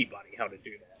tell anybody how to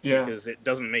do that. Yeah. Because it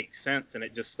doesn't make sense and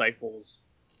it just stifles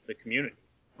the community.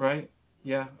 Right.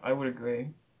 Yeah, I would agree.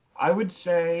 I would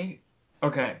say,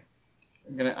 okay,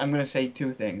 I'm gonna say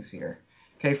two things here.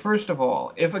 Okay, first of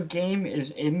all, if a game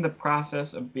is in the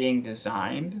process of being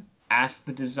designed, ask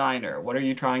the designer, what are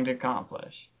you trying to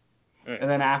accomplish? Right. And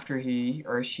then after he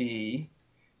or she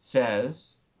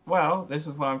says, well, this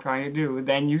is what I'm trying to do,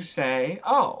 then you say,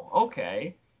 oh,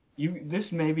 okay,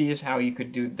 this maybe is how you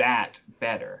could do that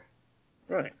better.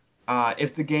 Right.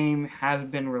 If the game has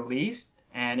been released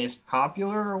and is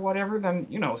popular or whatever, then,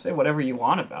 say whatever you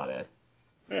want about it.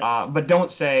 Yeah. But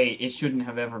don't say it shouldn't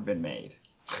have ever been made.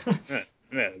 Yeah.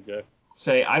 Yeah, exactly.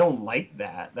 Say, I don't like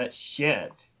that. That's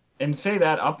shit. And say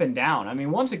that up and down. I mean,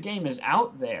 once a game is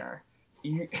out there,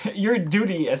 your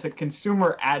duty as a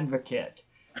consumer advocate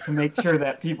to make sure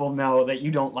that people know that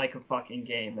you don't like a fucking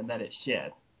game and that it's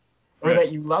shit. Or Right.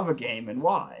 that you love a game and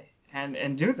why.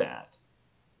 And do that.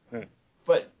 Right.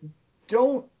 But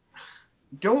don't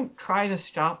try to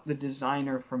stop the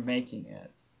designer from making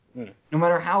it. Yeah. No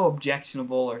matter how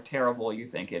objectionable or terrible you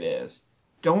think it is.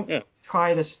 Don't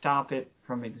try to stop it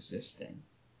from existing.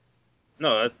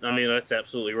 No, that's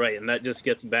absolutely right. And that just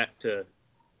gets back to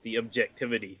the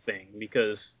objectivity thing,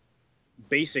 because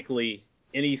basically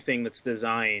anything that's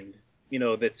designed,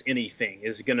 that's anything,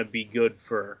 is going to be good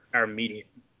for our medium.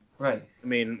 Right. I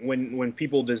mean, when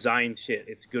people design shit,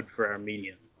 it's good for our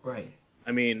medium. Right.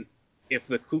 I mean, if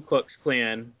the Ku Klux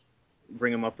Klan,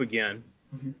 bring them up again,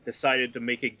 decided to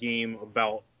make a game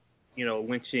about,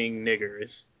 lynching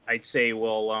niggers, I'd say,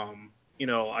 well,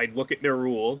 I'd look at their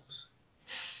rules,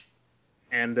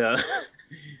 and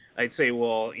I'd say,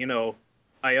 well,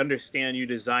 I understand you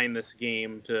designed this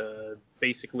game to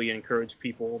basically encourage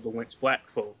people to lynch black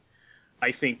folk.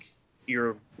 I think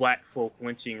your black folk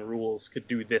lynching rules could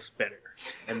do this better,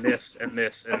 and this, and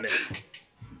this, and this.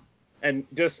 And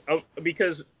just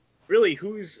because really,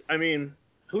 who's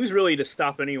really to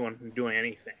stop anyone from doing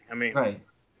anything? I mean, right.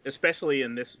 Especially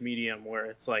in this medium where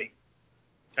it's like,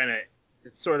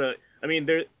 it's sort of,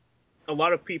 there, a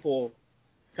lot of people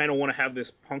kind of want to have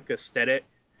this punk aesthetic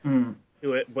to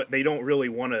it, but they don't really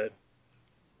want to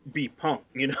be punk,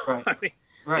 Right.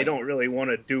 They don't really want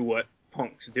to do what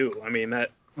punks do.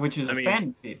 Which is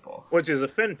offend people. Which is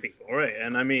offend people, right?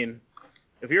 And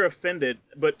if you're offended,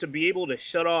 but to be able to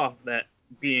shut off that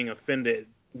being offended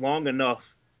long enough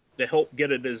to help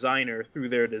get a designer through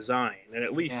their design and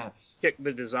at least kick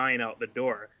the design out the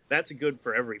door, that's good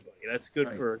for everybody. That's good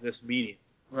for this medium.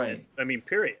 Right.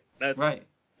 Period. That's right.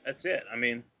 That's it.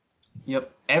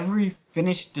 Yep. Every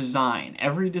finished design,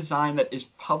 every design that is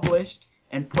published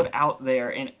and put out there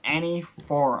in any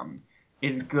forum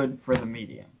is good for the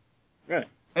medium. Right.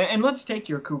 And let's take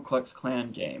your Ku Klux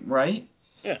Klan game, right?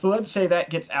 Yeah. So let's say that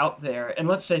gets out there, and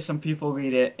let's say some people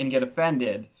read it and get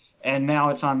offended, and now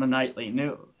it's on the nightly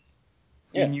news.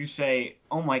 Yeah. And you say,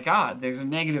 oh my God, there's a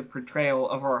negative portrayal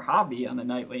of our hobby on the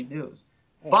nightly news.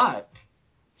 Yeah. But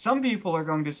some people are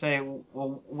going to say,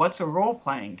 well, what's a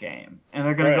role-playing game? And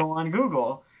they're going to go on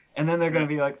Google, and then they're going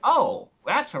to be like, oh,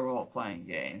 that's a role-playing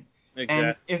game. Exactly.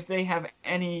 And if they have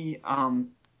any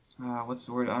what's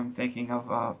the word I'm thinking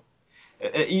of?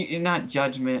 Not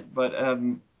judgment, but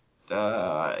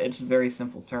it's a very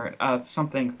simple term.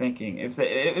 Something thinking.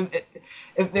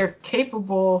 If they're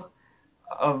capable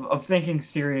of thinking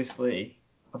seriously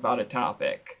about a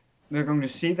topic, they're going to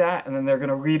see that, and then they're going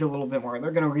to read a little bit more.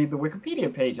 They're going to read the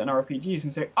Wikipedia page on RPGs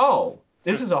and say, "Oh,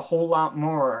 this is a whole lot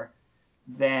more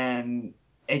than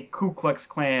a Ku Klux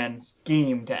Klan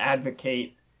scheme to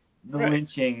advocate the Right.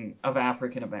 lynching of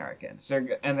African Americans."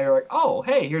 They're like, "Oh,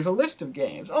 hey, here's a list of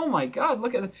games. Oh my God,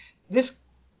 look at this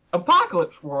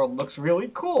apocalypse world. Looks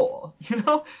really cool, you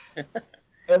know."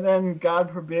 And then, God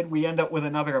forbid, we end up with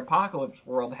another apocalypse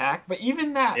world hack. But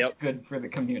even that's Yep. good for the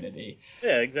community.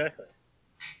 Yeah, exactly.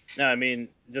 No, I mean,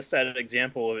 just that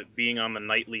example of it being on the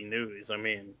nightly news. I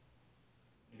mean,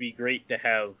 it'd be great to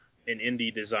have an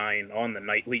indie design on the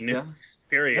nightly news. Yeah.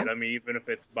 Period. Yeah. I mean, even if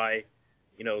it's by,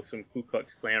 some Ku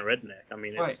Klux Klan redneck. I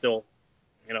mean, it's Right. still,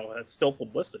 it's still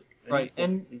publicity. Right.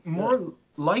 And more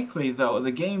likely, though,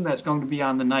 the game that's going to be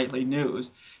on the nightly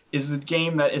news is the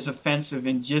game that is offensive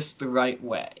in just the right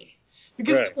way.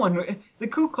 Because Right. the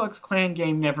Ku Klux Klan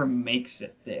game never makes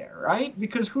it there, right?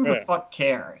 Because who the Right. fuck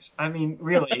cares? I mean,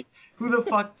 really, who the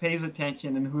fuck pays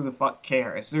attention and who the fuck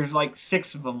cares? There's like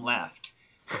 6 of them left.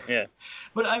 Yeah.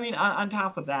 But I mean, on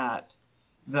top of that,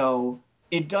 though,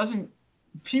 it doesn't.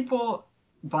 People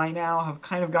by now have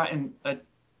kind of gotten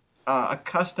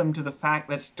accustomed to the fact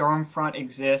that Stormfront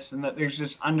exists and that there's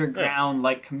this underground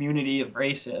like community of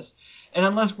racists. And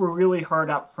unless we're really hard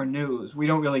up for news, we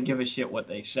don't really give a shit what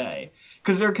they say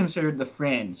because they're considered the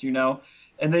fringe, you know,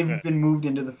 and they've been moved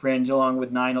into the fringe along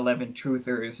with 9/11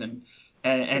 truthers and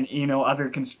other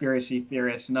conspiracy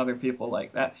theorists and other people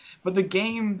like that. But the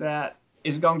game that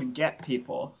is going to get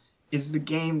people is the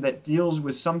game that deals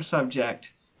with some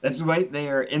subject that's right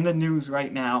there in the news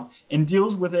right now and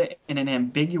deals with it in an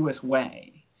ambiguous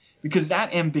way. Because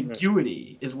that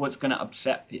ambiguity is what's going to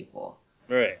upset people.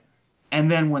 Right. And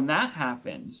then when that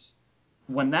happens,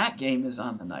 when that game is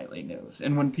on the nightly news,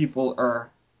 and when people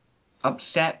are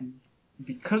upset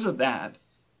because of that,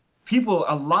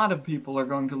 a lot of people are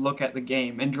going to look at the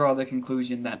game and draw the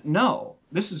conclusion that no,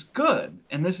 this is good,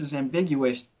 and this is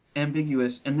ambiguous, and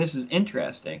this is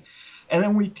interesting. And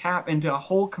then we tap into a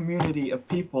whole community of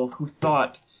people who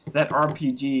thought that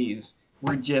RPGs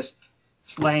were just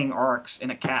slaying orcs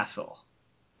in a castle,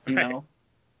 you know?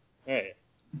 Right.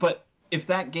 But if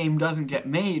that game doesn't get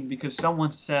made because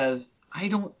someone says, I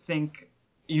don't think,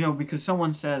 because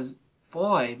someone says,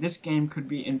 boy, this game could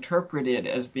be interpreted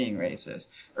as being racist,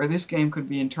 or this game could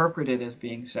be interpreted as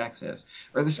being sexist,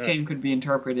 or this game could be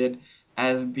interpreted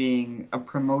as being a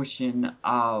promotion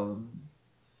of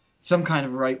some kind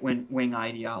of right-wing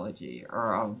ideology,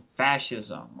 or of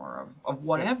fascism, or of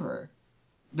whatever,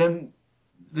 then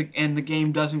the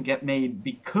game doesn't get made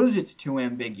because it's too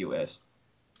ambiguous,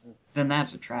 then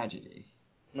that's a tragedy.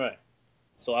 Right.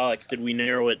 So, Alex, did we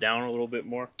narrow it down a little bit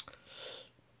more?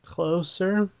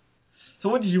 Closer. So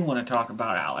what do you want to talk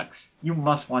about, Alex? You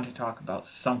must want to talk about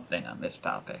something on this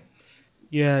topic.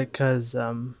 Yeah, because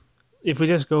if we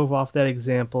just go off that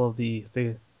example of the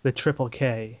Triple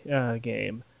K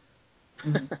game,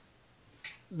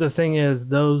 the thing is,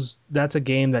 that's a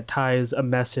game that ties a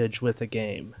message with a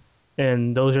game,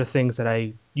 and those are things that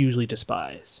I usually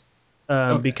despise,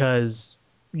 Okay. because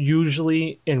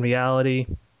usually in reality,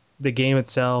 the game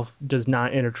itself does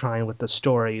not intertwine with the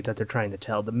story that they're trying to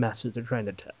tell, the message they're trying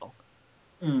to tell.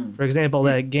 Mm. For example,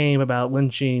 that game about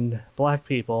lynching black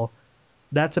people,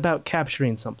 that's about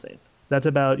capturing something. That's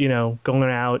about, going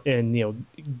out and,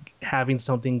 having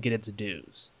something get its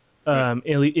dues,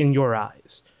 in your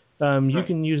eyes. You Right.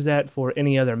 can use that for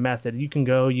any other method. You can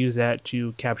go use that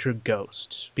to capture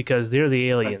ghosts because they're the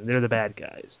alien, they're the bad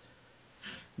guys.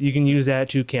 You can use that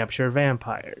to capture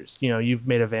vampires. You've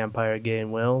made a vampire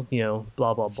game, Will,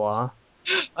 blah, blah, blah.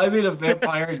 I made a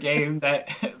vampire game that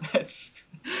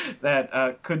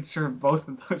could serve both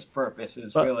of those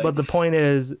purposes, But really. the point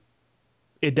is,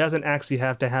 it doesn't actually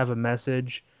have to have a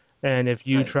message. And if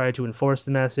you Right. try to enforce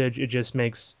the message, it just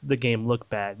makes the game look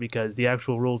bad because the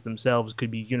actual rules themselves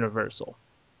could be universal.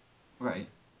 Right.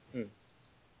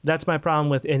 That's my problem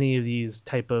with any of these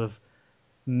type of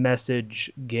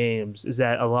message games is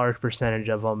that a large percentage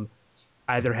of them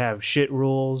either have shit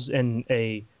rules and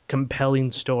a compelling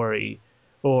story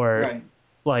or Right.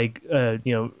 like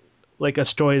like a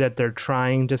story that they're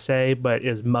trying to say but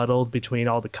is muddled between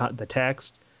all the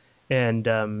text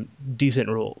and decent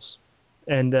rules,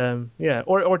 and yeah,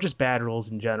 or just bad rules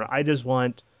in general. I just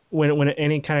want when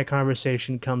any kind of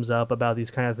conversation comes up about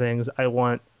these kind of things, I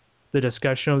want the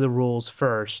discussion of the rules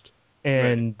first. Right.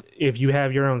 And if you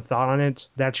have your own thought on it,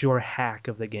 that's your hack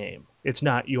of the game. It's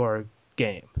not your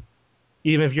game.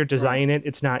 Even if you're designing it,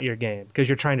 it's not your game because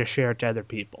you're trying to share it to other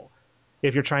people.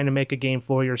 If you're trying to make a game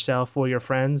for yourself, for your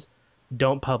friends,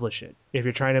 don't publish it. If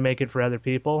you're trying to make it for other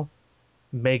people,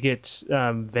 make it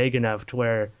vague enough to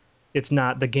where it's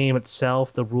not the game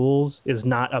itself, the rules is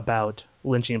not about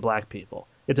lynching black people.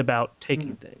 It's about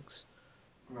taking things.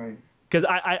 Right. Because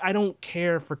I don't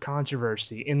care for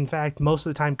controversy. In fact, most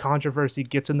of the time, controversy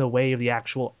gets in the way of the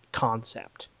actual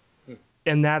concept.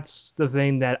 And that's the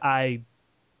thing that I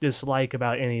dislike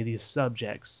about any of these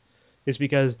subjects, is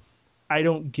because I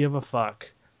don't give a fuck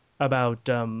about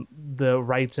the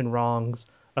rights and wrongs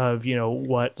of, you know,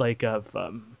 what, like, of,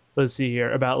 let's see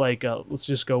here, about, like, let's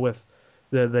just go with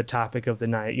the topic of the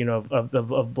night, you know,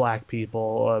 of black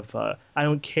people, I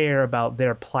don't care about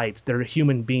their plights. They're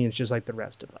human beings just like the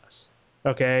rest of us.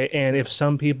 Okay, and if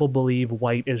some people believe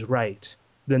white is right,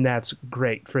 then that's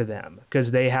great for them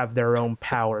because they have their own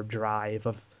power drive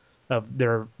of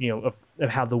their, you know, of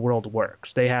how the world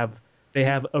works. They have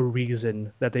a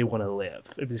reason that they want to live.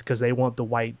 It's because they want the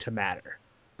white to matter.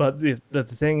 But the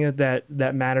thing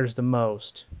that matters the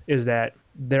most is that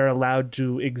they're allowed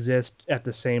to exist at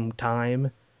the same time,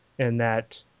 and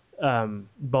that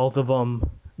both of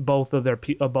them, both of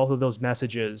those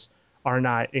messages are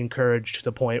not encouraged to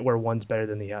the point where one's better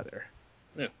than the other.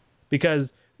 Yeah.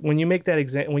 Because when you make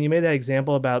that when you made that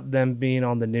example about them being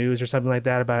on the news or something like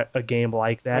that about a game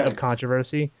like that of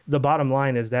controversy, the bottom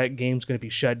line is that game's going to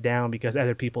be shut down because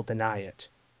other people deny it,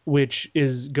 which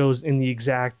goes in the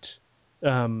exact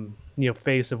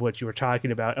face of what you were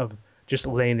talking about of just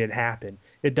letting it happen.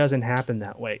 It doesn't happen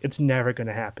that way. It's never going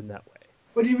to happen that way.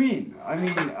 What do you mean? I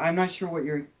mean, I'm not sure what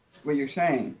you're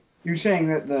saying. You're saying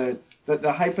that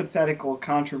the hypothetical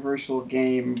controversial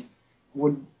game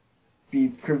would be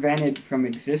prevented from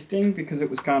existing because it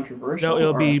was controversial? No,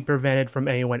 it'll be prevented from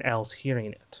anyone else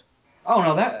hearing it. Oh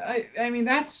no, I mean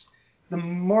that's the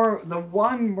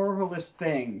one marvelous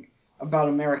thing about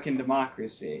American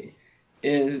democracy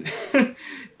is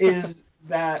is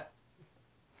that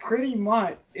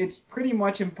it's pretty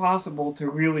much impossible to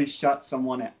really shut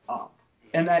someone up.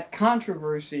 And that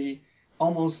controversy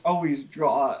almost always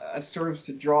serves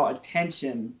to draw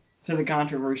attention to the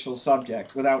controversial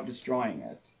subject without destroying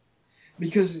it.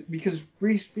 Because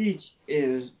free speech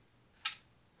is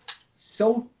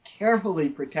so carefully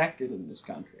protected in this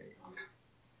country.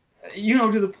 You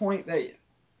know, to the point that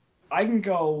I can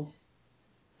go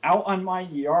out on my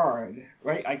yard,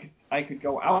 right? I could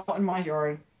go out in my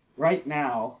yard right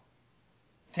now,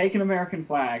 take an American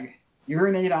flag,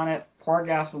 urinate on it, pour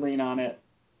gasoline on it,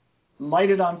 light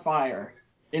it on fire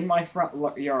in my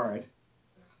front yard.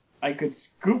 I could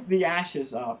scoop the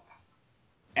ashes up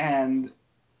and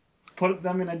put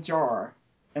them in a jar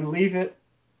and leave it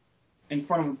in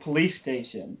front of a police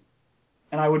station,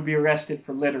 and I would be arrested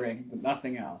for littering, but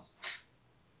nothing else.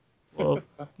 Well,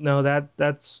 no,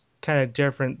 that's kind of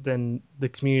different than the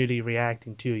community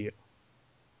reacting to you.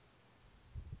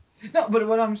 No, but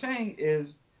what I'm saying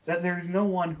is that there's no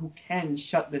one who can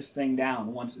shut this thing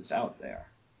down once it's out there,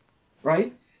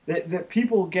 right? That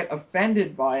people get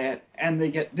offended by it and they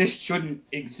get, this shouldn't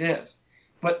exist,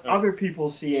 but other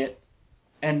people see it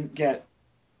and get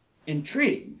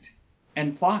intrigued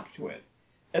and flock to it.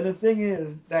 And the thing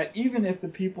is that even if the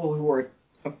people who are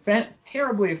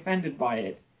terribly offended by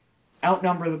it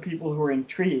outnumber the people who are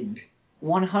intrigued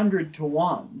 100 to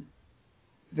 1,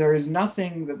 there is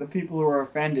nothing that the people who are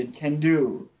offended can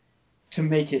do to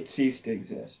make it cease to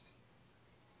exist.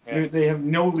 Yeah. They have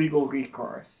no legal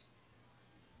recourse.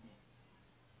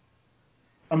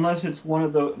 Unless it's one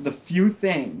of the few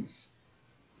things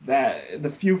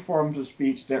the few forms of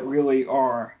speech that really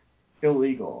are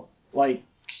illegal, like,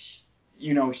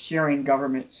 you know, sharing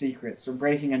government secrets or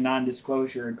breaking a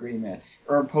non-disclosure agreement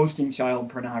or posting child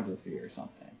pornography or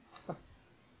something.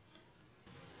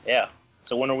 Yeah.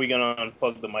 So when are we going to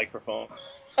unplug the microphone?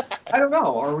 I don't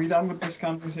know. Are we done with this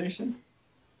conversation?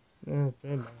 Yeah,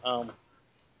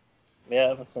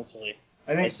 essentially.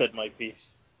 I said my piece.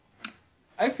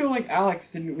 I feel like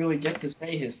Alex didn't really get to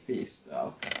say his piece,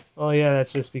 though. Oh yeah,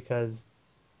 that's just because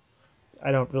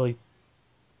I don't really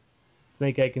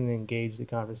think I can engage the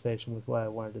conversation with what I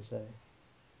wanted to say.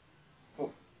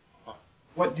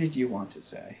 What did you want to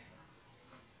say?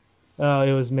 Oh,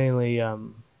 it was mainly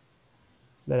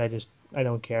that I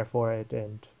don't care for it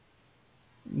and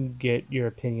get your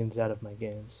opinions out of my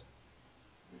games.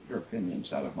 Your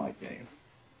opinions out of my game.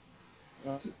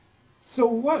 So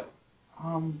what,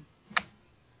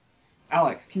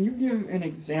 Alex, can you give an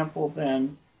example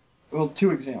then? Well,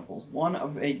 two examples. One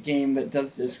of a game that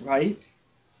does this right,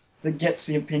 that gets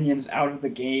the opinions out of the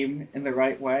game in the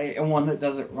right way, and one that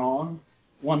does it wrong.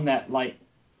 One that, like,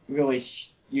 really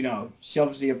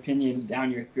shoves the opinions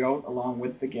down your throat along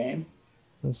with the game.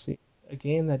 Let's see. A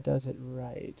game that does it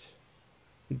right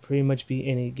would pretty much be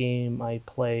any game I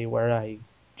play where I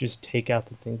just take out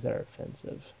the things that are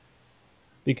offensive.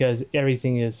 Because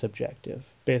everything is subjective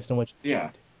based on what you Yeah,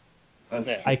 read. that's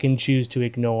Yeah. true. I can choose to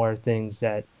ignore things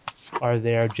that are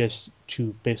there just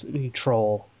to basically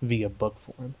troll via book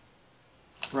form,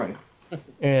 Right.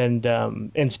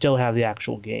 and still have the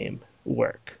actual game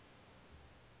work.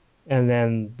 And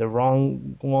then the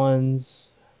wrong ones,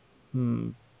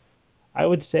 I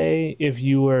would say if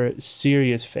you were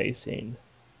serious facing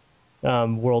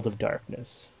World of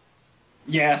Darkness.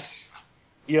 Yes.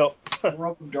 Yep.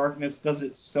 World of Darkness does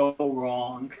it so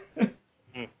wrong.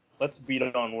 Let's beat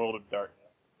it on World of Darkness.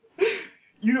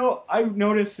 I've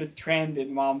noticed a trend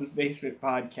in Mom's Basement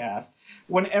podcast.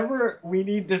 Whenever we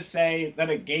need to say that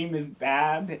a game is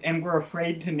bad and we're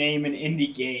afraid to name an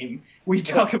indie game, we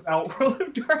talk about World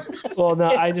of Darkness. Well, no,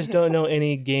 I just don't know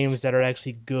any games that are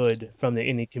actually good from the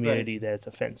indie community that's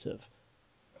offensive.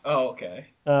 Oh, okay.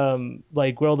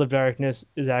 Like World of Darkness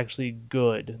is actually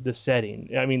good. The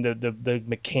setting, I mean, the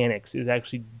mechanics is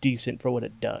actually decent for what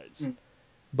it does,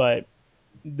 but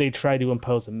they try to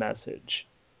impose a message,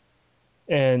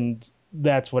 and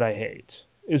that's what I hate.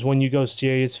 Is when you go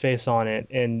serious face on it,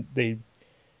 and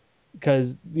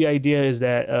because the idea is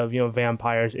that of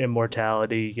vampires,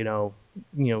 immortality,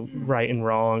 right and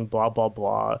wrong, blah blah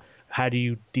blah. How do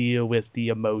you deal with the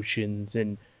emotions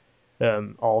and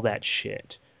all that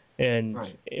shit? And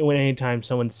Right. when anytime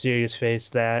someone's serious face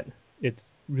that,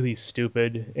 it's really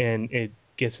stupid and it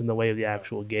gets in the way of the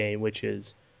actual game, which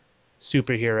is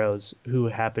superheroes who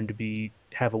happen to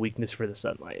have a weakness for the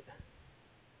sunlight.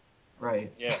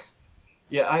 Right. Yeah.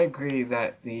 Yeah, I agree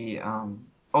that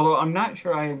although I'm not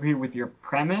sure I agree with your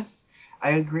premise,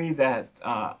 I agree that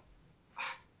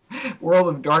World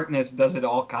of Darkness does it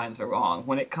all kinds of wrong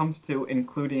when it comes to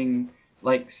including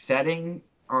like setting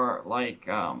or like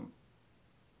I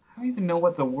don't even know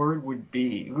what the word would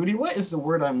be. Rudy, what is the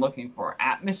word I'm looking for?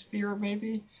 Atmosphere,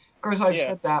 maybe? Of course, I've Yeah.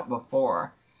 said that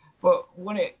before. But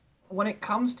when it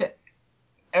comes to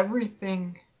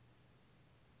everything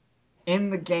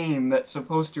in the game that's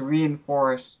supposed to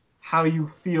reinforce how you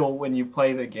feel when you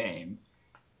play the game,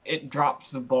 it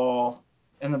drops the ball,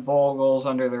 and the ball rolls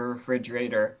under the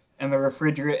refrigerator,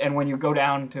 and when you go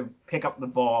down to pick up the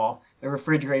ball, the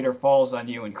refrigerator falls on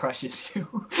you and crushes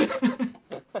you.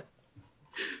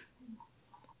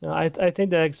 No, I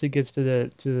think that actually gets to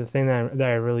the thing that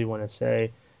I really want to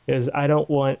say is I don't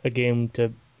want a game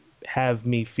to have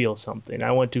me feel something.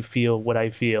 I want to feel what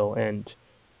I feel and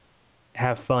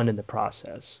have fun in the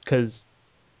process. Because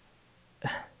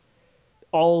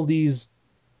all these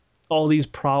all these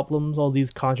problems, all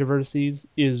these controversies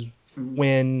is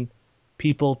when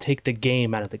people take the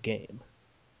game out of the game.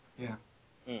 Yeah.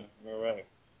 All right.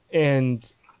 And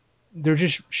there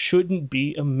just shouldn't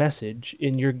be a message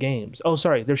in your games. Oh,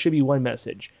 sorry, there should be one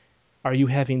message. Are you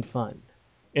having fun?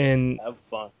 And Have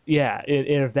fun. yeah,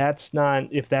 and if that's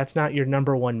not your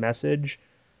number one message,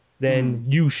 then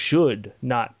Mm. you should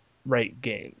not write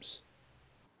games.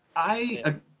 I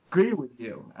agree with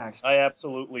you, actually. I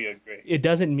absolutely agree. It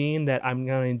doesn't mean that I'm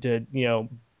going to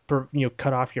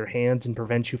cut off your hands and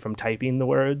prevent you from typing the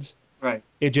words. Right.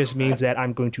 It just means that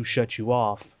I'm going to shut you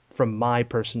off from my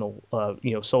personal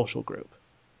social group.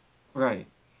 Right.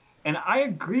 And I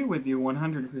agree with you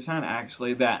 100%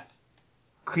 actually that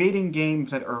creating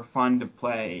games that are fun to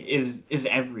play is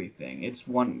everything. It's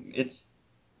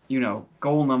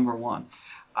goal number one.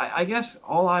 I guess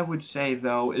all I would say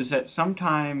though is that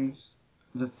sometimes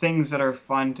the things that are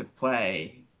fun to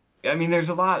play, I mean there's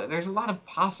a lot of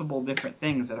possible different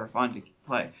things that are fun to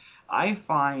play. I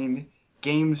find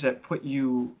games that put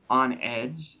you on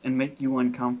edge and make you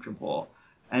uncomfortable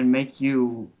and make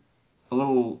you a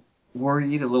little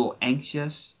worried, a little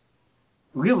anxious,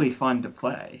 really fun to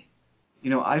play.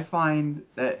 I find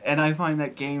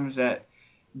that games that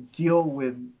deal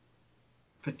with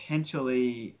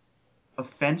potentially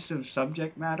offensive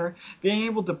subject matter, being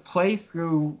able to play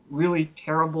through really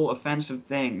terrible offensive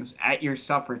things at your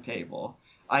supper table,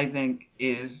 I think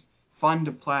is fun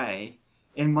to play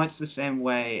in much the same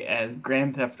way as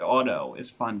Grand Theft Auto is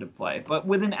fun to play, but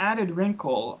with an added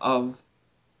wrinkle of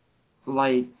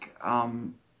like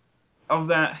of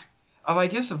that of I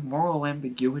guess of moral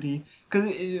ambiguity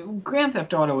because Grand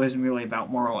Theft Auto isn't really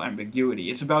about moral ambiguity.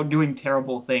 It's about doing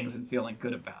terrible things and feeling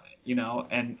good about it,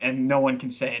 and no one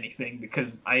can say anything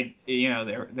because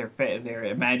they're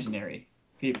imaginary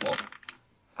people.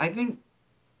 I think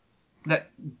that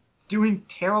doing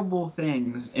terrible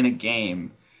things in a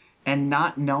game and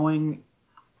not knowing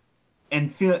and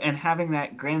having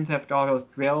that Grand Theft Auto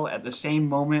thrill at the same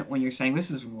moment when you're saying, this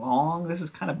is wrong, this is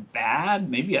kind of bad,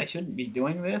 maybe I shouldn't be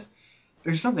doing this.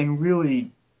 There's something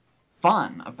really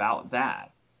fun about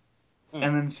that.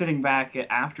 And then sitting back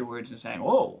afterwards and saying,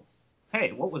 whoa,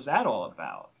 hey, what was that all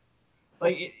about?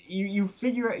 Like, you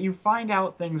find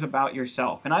out things about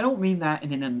yourself, and I don't mean that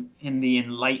in the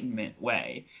enlightenment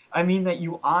way. I mean that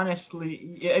you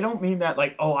honestly, I don't mean that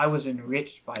like, oh, I was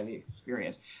enriched by the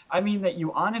experience. I mean that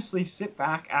you honestly sit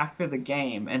back after the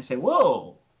game and say,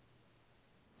 whoa,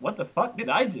 what the fuck did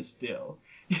I just do?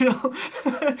 You know,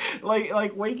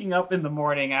 like waking up in the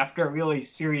morning after a really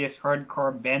serious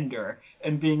hardcore bender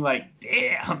and being like,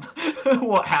 damn,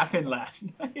 what happened last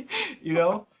night? You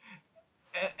know?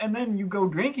 And then you go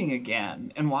drinking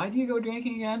again. And why do you go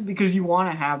drinking again? Because you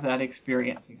want to have that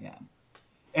experience again.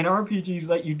 And RPGs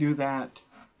let you do that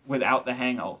without the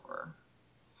hangover.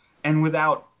 And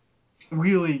without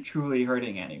really, truly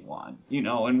hurting anyone, you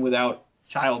know, and without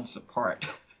child support.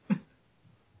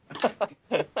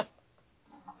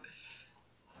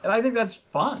 And I think that's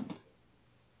fun.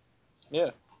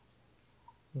 Yeah.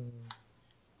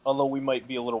 Although we might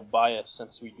be a little biased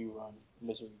since we do run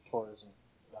Misery Tourism.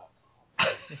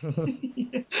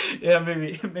 Yeah,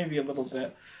 maybe a little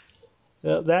bit.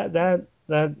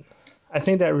 That I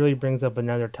think that really brings up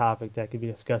another topic that could be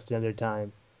discussed another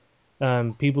time.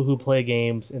 People who play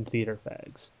games in theater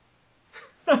fags.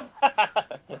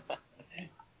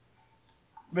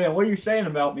 Man, what are you saying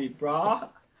about me, brah?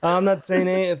 I'm not saying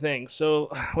anything.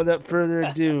 So without further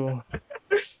ado,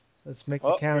 let's make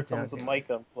the countdown. Here comes the mic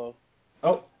unplug.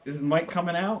 Oh, is the mic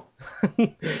coming out?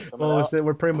 Well,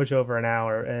 we're pretty much over an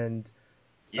hour, and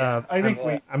I think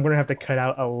I'm going to have to cut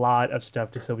out a lot of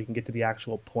stuff just so we can get to the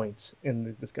actual points in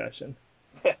the discussion.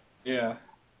 Yeah.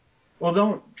 Well,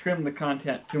 don't trim the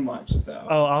content too much, though.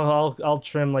 Oh, I'll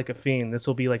trim like a fiend. This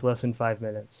will be like less than 5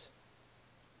 minutes.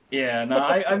 Yeah, no,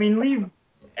 I mean, leave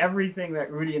everything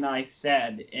that Rudy and I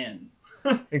said in.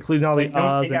 Including all the Like, don't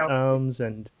ahs take and out- ums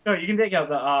and... No, you can take out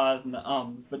the ahs and the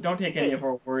ums, but don't take any of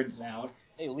our words out.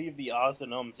 Hey, leave the ahs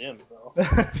and ums in, bro.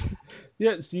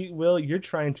 Yeah, see, Will, you're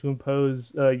trying to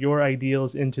impose your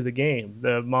ideals into the game,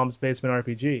 the Mom's Basement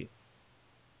RPG.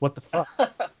 What the fuck?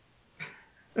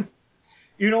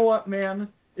 You know what, man?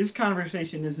 This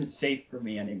conversation isn't safe for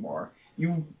me anymore.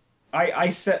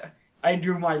 I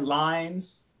drew my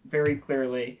lines very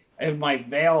clearly. I have my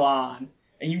veil on,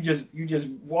 and you just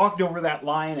walked over that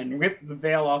line and ripped the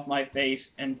veil off my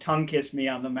face and tongue kissed me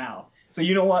on the mouth. So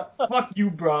you know what? Fuck you,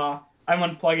 brah. I'm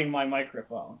unplugging my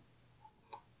microphone.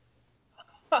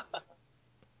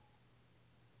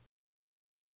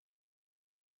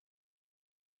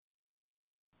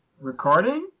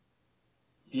 Recording?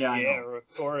 Yeah, I know.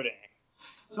 Recording.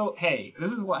 So, hey,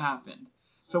 this is what happened.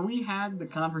 So we had the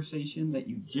conversation that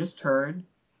you just heard,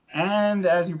 and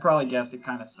as you probably guessed, it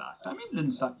kind of sucked. I mean, it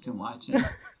didn't suck too much. And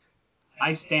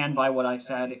I stand by what I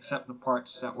said, except the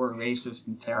parts that were racist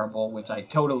and terrible, which I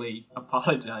totally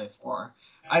apologize for.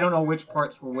 I don't know which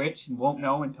parts were which, and won't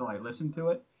know until I listen to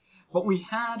it. But we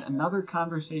had another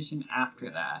conversation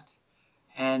after that.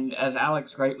 And as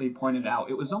Alex rightly pointed out,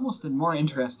 it was almost a more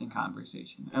interesting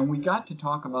conversation. And we got to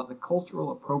talk about the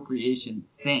cultural appropriation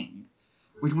thing,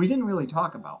 which we didn't really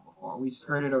talk about before. We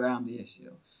skirted around the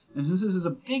issue. And since this is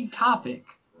a big topic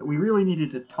that we really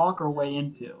needed to talk our way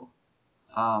into,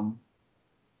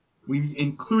 we've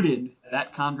included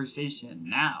that conversation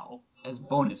now as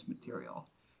bonus material.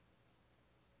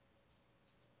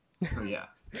 So yeah.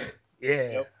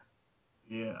 Yeah. Yep.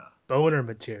 Yeah. Boner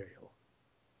material.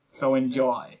 So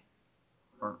enjoy.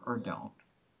 Or don't.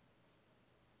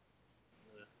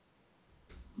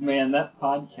 Man, that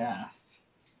podcast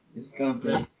is gonna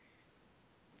be...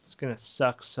 It's gonna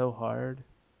suck so hard.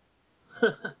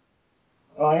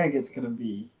 Oh, I think it's gonna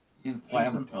be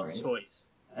inflammatory. Choice.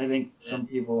 I think some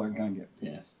people are gonna get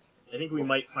pissed. I think we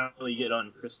might finally get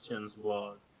on Chris Chen's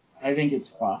blog. I think it's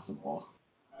possible.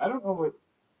 I don't know what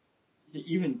to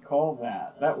even call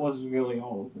that. That was really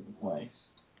all over the place.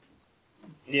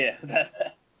 Yeah, that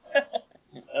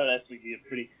would actually be a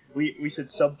pretty... We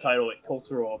should subtitle it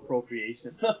Cultural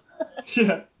Appropriation.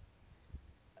 Yeah.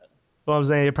 Well, I'm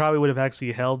saying it probably would have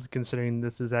actually helped, considering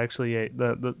this is actually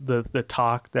the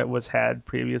talk that was had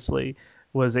previously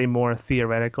was a more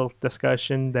theoretical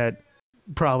discussion that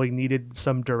probably needed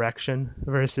some direction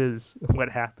versus what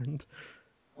happened.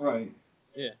 Right.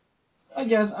 Yeah. I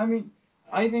guess, I mean,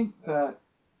 I think that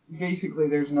basically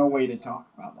there's no way to talk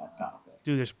about that topic.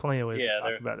 Dude, there's plenty of ways to Yeah,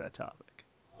 talk about that topic.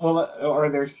 Well, or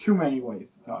there's too many ways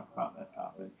to talk about that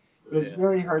topic. But it's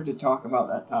very hard to talk about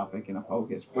that topic in a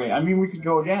focused way. I mean, we could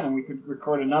go again and we could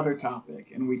record another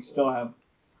topic and we'd still have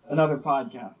another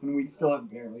podcast, and we'd still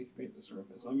have barely scraped the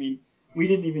surface. I mean, we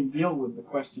didn't even deal with the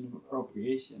question of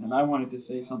appropriation, and I wanted to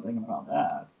say something about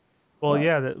that. Well, But,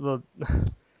 yeah,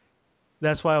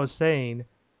 that's why I was saying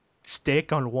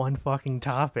stick on one fucking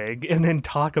topic and then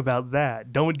talk about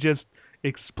that. Don't just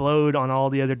explode on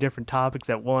all the other different topics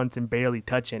at once and barely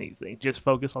touch anything. Just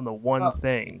focus on the one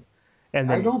thing,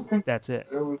 and I then don't think that's it.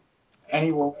 there was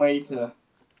any way to.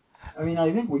 I mean,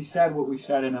 I think we said what we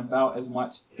said in about as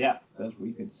much depth as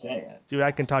we could say it. Dude,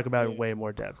 I can talk about way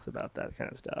more depth about that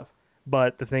kind of stuff.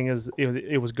 But the thing is,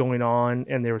 it was going on,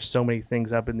 and there were so many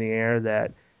things up in the air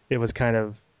that it was kind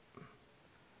of.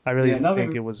 I really didn't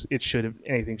think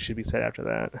anything should be said after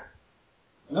that.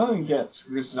 Nothing gets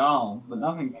resolved, but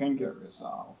nothing can get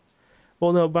resolved.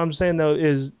 Well, no, but I'm saying though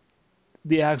is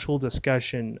the actual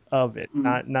discussion of it,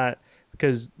 not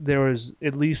because there was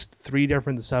at least 3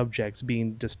 different subjects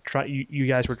being you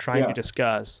guys were trying to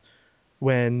discuss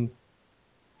when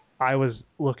I was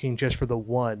looking just for the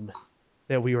one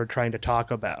that we were trying to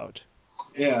talk about.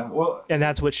 Yeah, well, and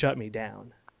that's what shut me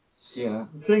down. Yeah,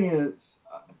 the thing is,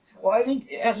 well, I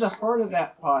think at the heart of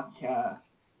that podcast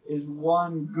is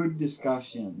one good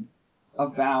discussion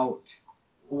about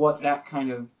what that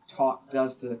kind of talk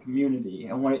does to the community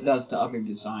and what it does to other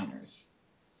designers.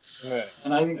 Right.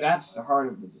 And I think that's the heart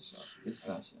of the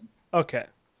discussion. Okay,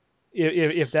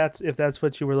 if that's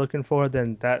what you were looking for,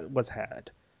 then that was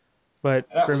had. But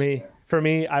That for was me,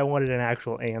 fair. I wanted an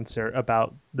actual answer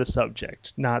about the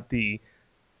subject, not the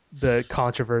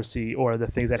controversy or the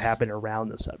things that happened around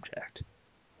the subject.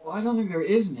 Well, I don't think there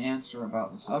is an answer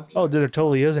about the subject. Oh, there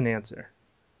totally is an answer.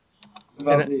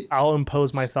 About And I'll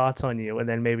impose my thoughts on you, and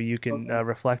then maybe you can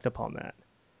reflect upon that.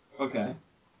 Okay.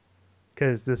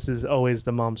 Because this is always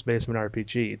the Mom's Basement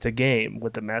RPG. It's a game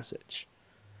with a message.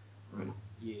 Right.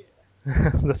 Yeah.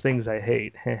 The things I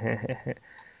hate.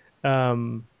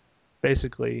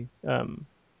 Basically,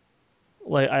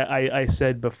 like I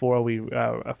said before we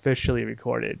officially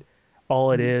recorded,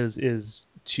 all it is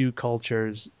 2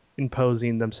 cultures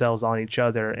imposing themselves on each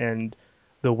other, and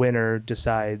the winner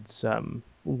decides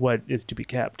what is to be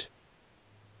kept.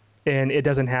 And it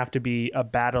doesn't have to be a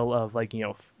battle of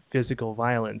physical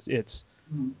violence. It's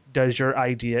does your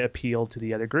idea appeal to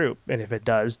the other group? And if it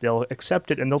does, they'll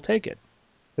accept it and they'll take it.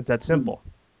 It's that simple.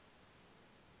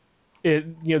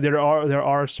 There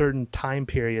are certain time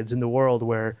periods in the world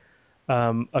where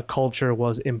a culture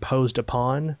was imposed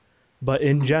upon, but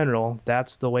in general,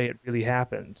 that's the way it really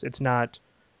happens. It's not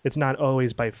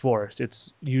always by force.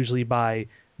 It's usually by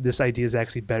this idea is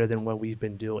actually better than what we've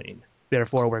been doing.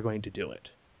 Therefore, we're going to do it.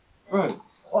 Right.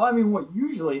 Well, I mean, what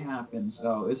usually happens,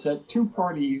 though, is that 2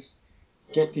 parties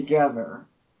get together,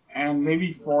 and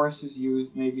maybe force is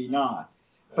used, maybe not.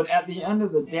 But at the end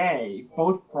of the day,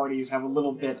 both parties have a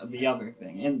little bit of the other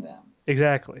thing in them.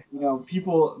 Exactly.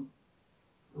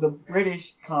 The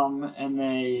British come and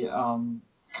they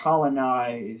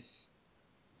colonize,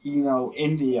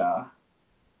 India,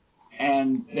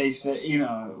 and they say,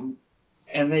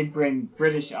 and they bring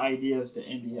British ideas to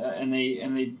India, and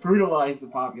they brutalize the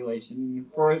population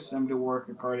and force them to work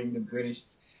according to British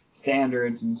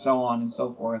standards and so on and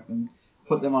so forth, and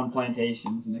put them on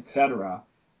plantations and etc.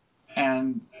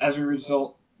 And as a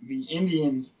result, the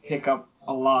Indians pick up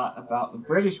a lot about the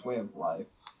British way of life,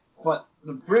 but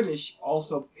the British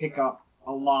also pick up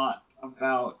a lot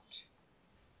about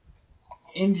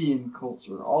Indian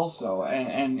culture also,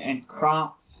 and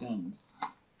crops and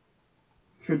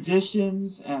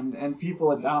traditions, and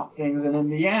people adopt things, and in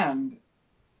the end,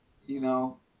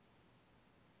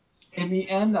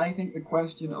 I think the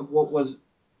question of what was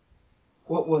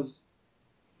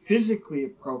physically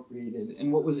appropriated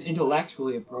and what was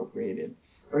intellectually appropriated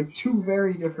are 2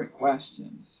 very different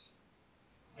questions.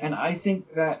 And I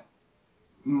think that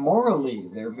morally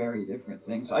they're very different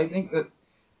things. I think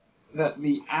that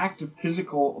the act of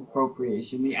physical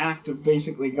appropriation, the act of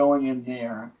basically going in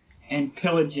there and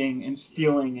pillaging and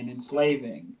stealing and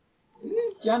enslaving, this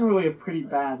is generally a pretty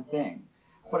bad thing.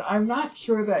 But I'm not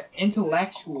sure that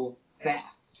intellectual theft,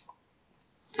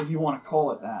 if you want to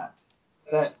call it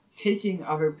that taking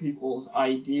other people's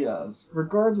ideas,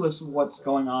 regardless of what's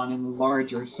going on in the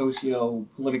larger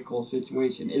socio-political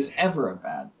situation, is ever a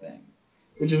bad thing.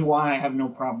 Which is why I have no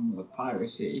problem with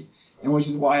piracy, and which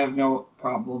is why I have no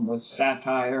problem with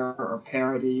satire or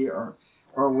parody or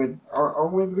with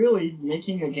really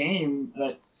making a game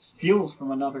that steals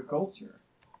from another culture.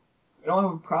 I don't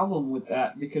have a problem with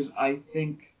that because I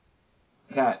think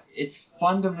that it's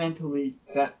fundamentally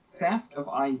that theft of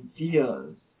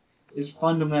ideas is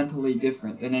fundamentally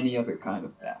different than any other kind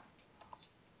of theft,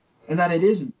 and that it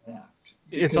isn't theft.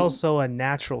 It's also a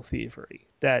natural thievery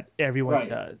that everyone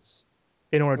does.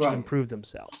 in order to Right. improve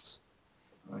themselves.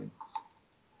 Right.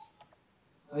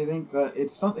 I think that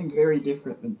it's something very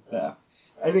different than theft.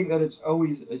 I think that it's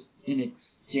always an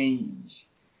exchange.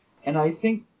 And I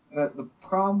think that the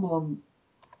problem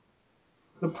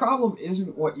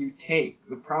isn't what you take.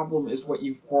 The problem is what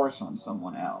you force on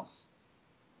someone else.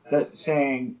 That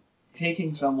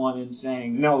taking someone and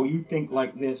saying, no, you think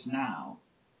like this now.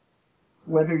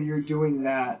 Whether you're doing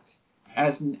that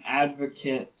as an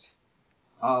advocate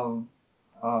of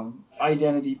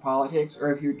identity politics,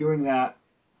 or if you're doing that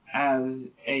as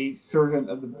a servant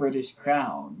of the British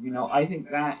Crown, I think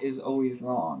that is always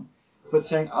wrong. But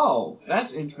saying, oh,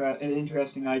 that's an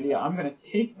interesting idea, I'm going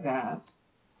to take that,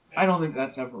 I don't think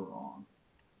that's ever wrong.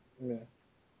 Yeah.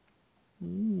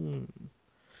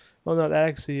 Well, no, that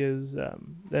actually is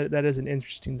that is an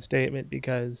interesting statement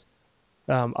because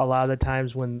a lot of the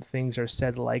times when things are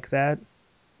said like that,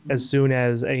 as soon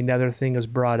as another thing is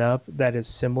brought up that is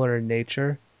similar in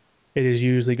nature, it is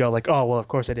usually go like, oh, well, of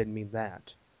course I didn't mean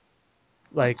that.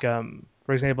 Like,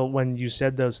 for example, when you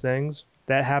said those things,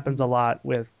 that happens a lot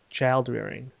with child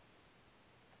rearing,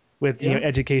 with Yeah.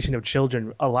 education of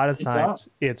children. A lot of It times does.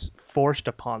 it's forced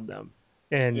upon them,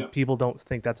 and Yeah. people don't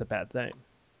think that's a bad thing.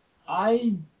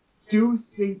 I do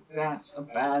think that's a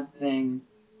bad thing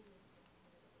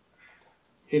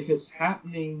if it's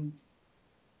happening.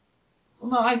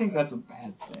 Well, no, I think that's a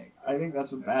bad thing. I think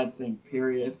that's a bad thing,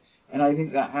 period. And I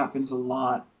think that happens a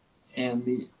lot in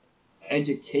the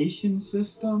education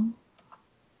system.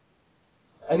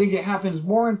 I think it happens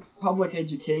more in public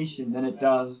education than it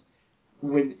does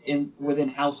within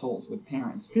households with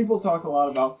parents. People talk a lot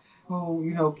about,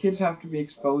 kids have to be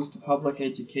exposed to public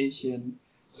education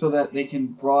so that they can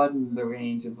broaden the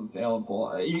range of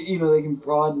available, they can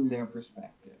broaden their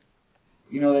perspective.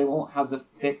 They won't have the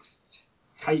fixed,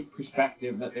 tight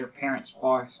perspective that their parents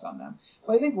forced on them.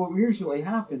 But I think what usually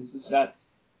happens is that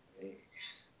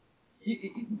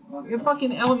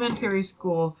fucking elementary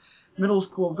school, middle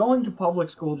school, going to public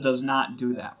school does not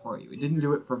do that for you. It didn't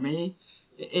do it for me.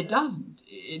 It doesn't.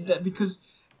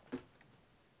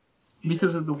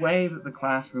 Because of the way that the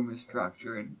classroom is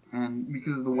structured and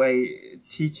because of the way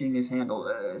teaching is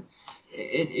handled,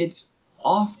 it's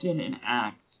often an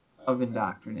act of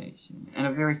indoctrination, and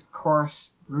a very coarse,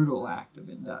 brutal act of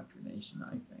indoctrination,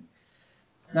 I think.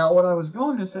 Now, what I was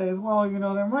going to say is, well,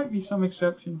 there might be some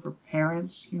exception for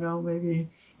parents, maybe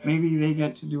they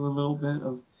get to do a little bit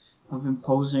of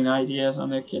imposing ideas on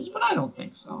their kids, but I don't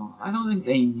think so. I don't think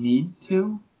they need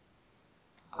to.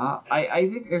 I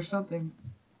think there's something,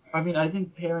 I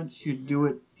think parents should do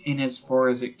it in as far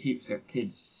as it keeps their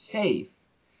kids safe.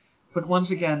 But once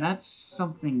again, that's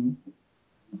something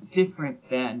different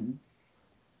than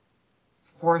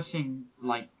forcing,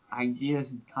 like,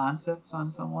 ideas and concepts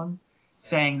on someone.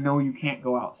 Saying, no, you can't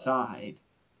go outside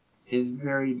is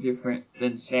very different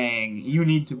than saying, you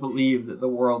need to believe that the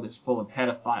world is full of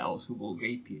pedophiles who will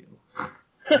rape you.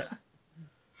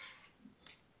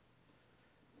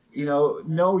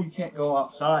 No, you can't go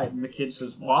outside. And the kid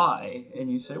says, why?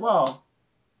 And you say, well,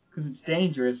 because it's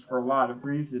dangerous for a lot of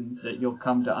reasons that you'll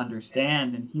come to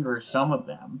understand, and here are some of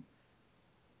them.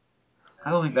 I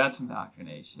don't think that's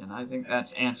indoctrination. I think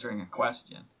that's answering a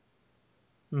question.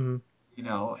 Mm-hmm.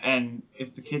 And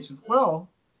if the kid says, well,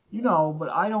 but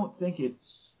I don't think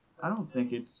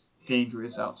it's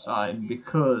dangerous outside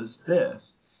because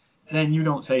this, then you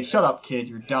don't say, shut up, kid,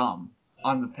 you're dumb.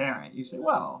 I'm the parent. You say,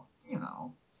 well,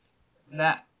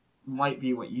 that might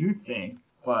be what you think,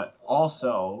 but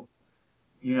also,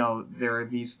 there are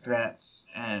these threats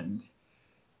and,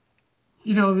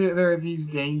 there are these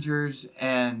dangers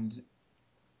and,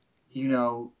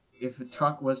 if a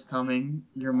truck was coming,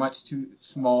 you're much too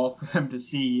small for them to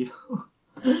see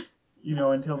you,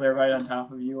 until they're right on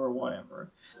top of you or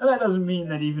whatever. And that doesn't mean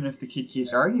that even if the kid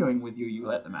keeps arguing with you, you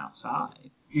let them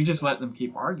outside. You just let them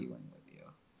keep arguing with you.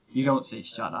 You don't say,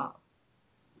 shut up.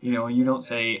 And you don't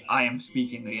say, I am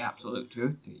speaking the absolute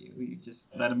truth to you. You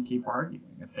just let them keep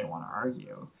arguing if they want to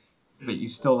argue. But you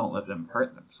still don't let them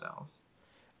hurt themselves.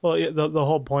 Well, the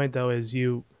whole point though is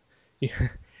you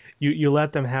you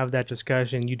let them have that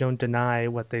discussion. You don't deny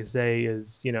what they say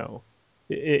is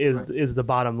is the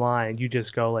bottom line. You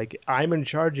just go like, I'm in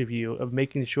charge of you, of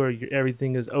making sure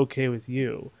everything is okay with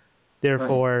you.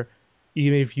 Therefore,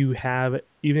 even if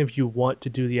you want to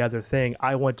do the other thing,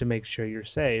 I want to make sure you're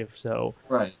safe. So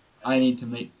Right. I need to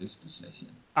make this decision.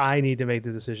 I need to make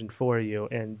the decision for you,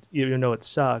 and even though it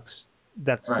sucks,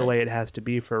 that's the way it has to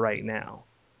be for right now.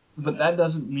 But that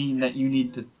doesn't mean that you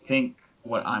need to think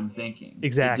what I'm thinking.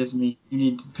 Exactly. It just means you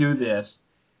need to do this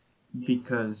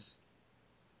because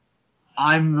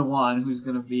I'm the one who's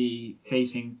going to be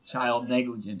facing child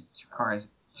negligence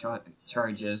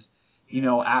charges, you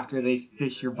know, after they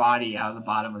fish your body out of the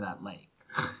bottom of that lake.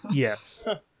 Yes,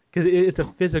 because it's a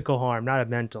physical harm, not a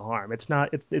mental harm. It's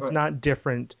Right. not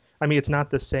different. I mean, it's not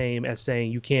the same as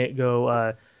saying you can't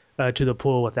go to the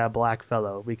pool with that black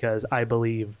fellow because I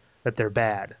believe that they're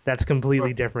bad. That's completely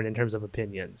Right. different in terms of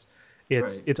opinions.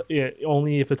 Right.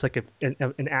 Only if it's like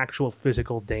an actual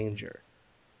physical danger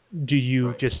do you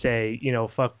Right. just say, you know,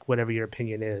 fuck whatever your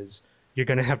opinion is. You're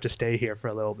gonna have to stay here for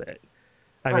a little bit.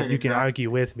 I mean, Right. you can Exactly. argue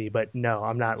with me, but no,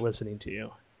 I'm not listening to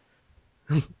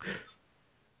you.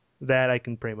 That I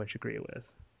can pretty much agree with.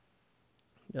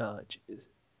 Oh, jeez.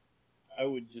 I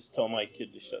would just tell my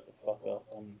kid to shut the fuck up.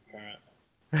 I'm a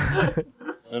parent.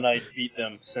 And I'd beat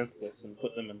them senseless and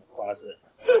put them in the closet.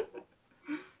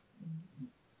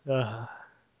 uh,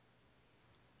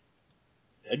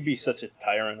 I'd be such a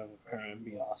tyrant of a parent. It'd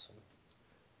be awesome.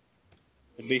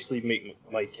 It'd basically make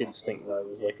my kids think that I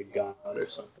was like a god or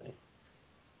something.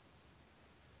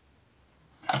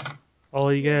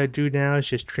 all you Yeah. gotta do now is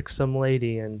just trick some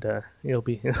lady, and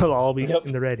it'll all be Yep.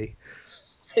 in the ready.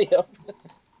 Yep.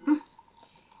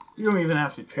 You don't even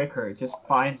have to trick her. Just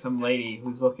find some lady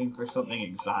who's looking for something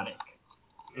exotic.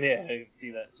 Yeah, I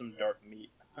see that. Some dark meat.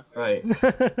 Right.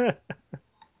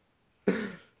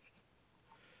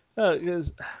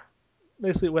 Because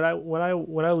basically, what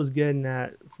I was getting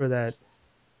at for that,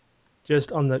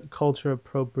 just on the culture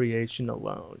appropriation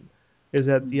alone, is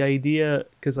that the Mm. idea,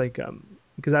 because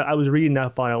I was reading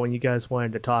up on it when you guys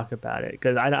wanted to talk about it,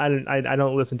 because I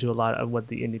don't listen to a lot of what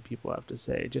the indie people have to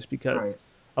say, just because Right.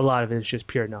 a lot of it is just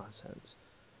pure nonsense.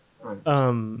 Right.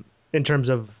 In terms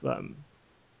of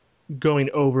going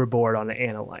overboard on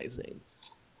analyzing.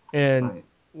 And Right.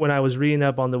 when I was reading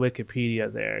up on the Wikipedia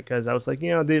there, because I was like,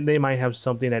 you know, they might have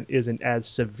something that isn't as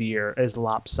severe, as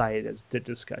lopsided as the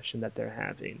discussion that they're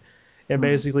having. And Mm.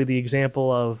 basically, the example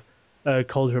of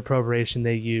cultural appropriation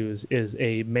they use is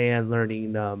a man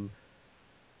learning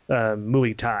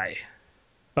Muay Thai,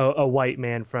 a white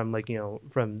man from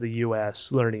from the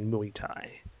U.S. learning Muay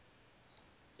Thai,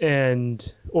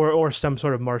 and or some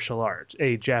sort of martial art,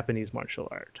 a Japanese martial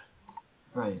art.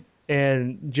 Right.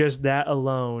 And just that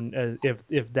alone,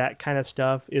 if that kind of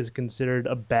stuff is considered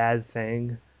a bad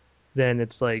thing, then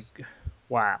it's like,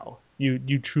 wow,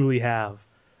 you truly have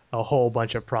a whole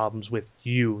bunch of problems with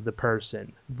you, the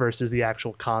person, versus the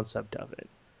actual concept of it.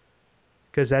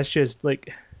 Because that's just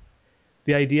like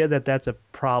the idea that that's a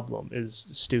problem is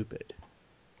stupid.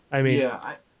 I mean,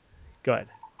 Yeah. go ahead.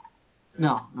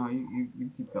 No. No. You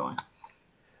keep going.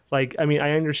 Like, I mean,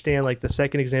 I understand like the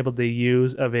second example they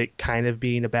use of it kind of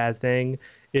being a bad thing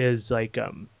is like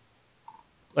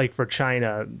for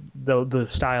China, the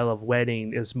style of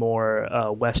wedding is more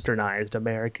westernized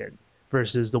American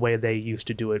versus the way they used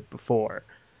to do it before.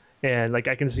 And like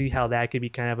I can see how that could be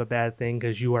kind of a bad thing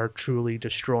because you are truly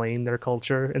destroying their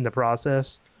culture in the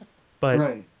process. But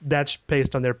Right. that's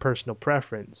based on their personal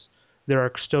preference. There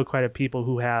are still quite a people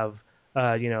who have,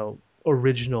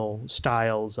 original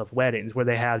styles of weddings where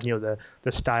they have,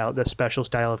 the special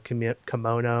style of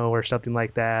kimono or something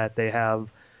like that. They have,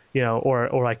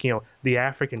 or like the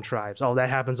African tribes. Oh, that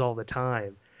happens all the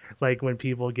time. Like when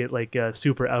people get like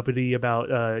super uppity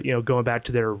about, going back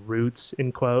to their roots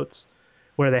in quotes,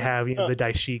 where they have Huh. the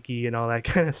daishiki and all that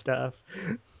kind of stuff,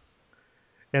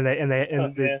 and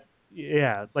the Yeah.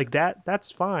 yeah, like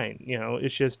that's fine.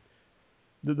 It's just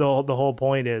the whole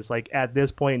point is like at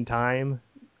this point in time,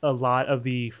 a lot of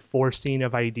the forcing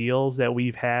of ideals that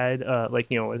we've had,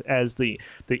 as the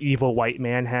evil white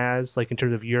man has, like in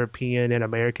terms of European and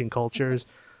American cultures,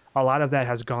 a lot of that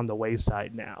has gone the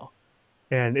wayside now,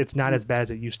 and it's not as bad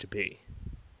as it used to be.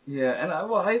 Yeah. And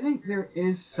I think there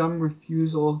is some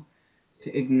refusal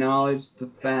to acknowledge the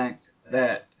fact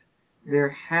that there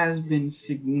has been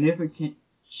significant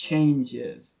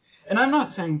changes. And I'm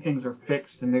not saying things are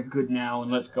fixed and they're good now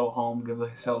and let's go home, give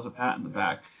ourselves a pat on the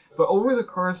back. But over the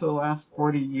course of the last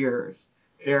 40 years,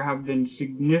 there have been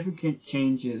significant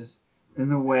changes in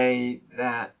the way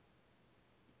that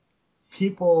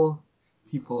people,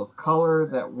 people of color,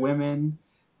 that women,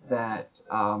 that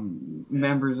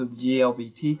members of the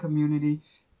GLBT community,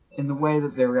 in the way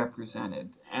that they're represented.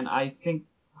 And I think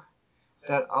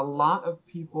that a lot of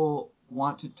people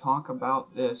want to talk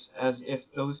about this as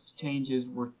if those changes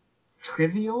were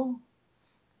trivial.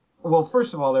 Well,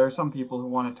 first of all, there are some people who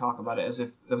want to talk about it as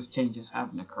if those changes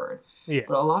haven't occurred. Yeah,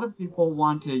 But a lot of people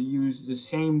want to use the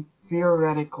same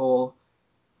theoretical,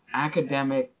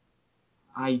 academic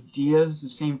ideas, the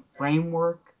same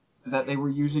framework that they were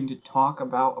using to talk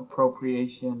about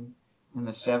appropriation in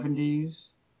the 70s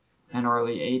and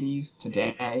early 80s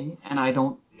today. And I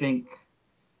don't think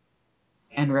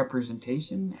and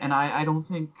representation. And I don't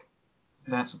think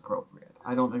that's appropriate.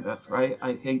 I don't think that's right.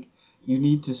 I think you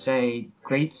need to say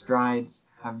great strides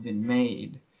have been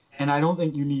made, and I don't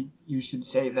think you should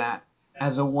say that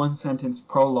as a one sentence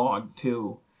prologue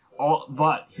to all.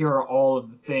 But here are all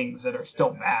of the things that are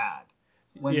still bad,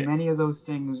 when Yeah. many of those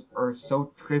things are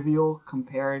so trivial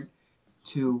compared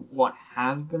to what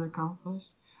has been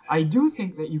accomplished. I do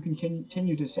think that you can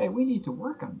continue to say we need to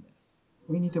work on this.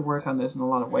 We need to work on this in a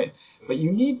lot of ways, but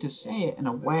you need to say it in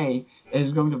a way that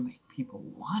is going to make people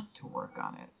want to work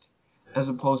on it, as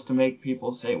opposed to make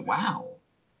people say, "Wow,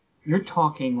 you're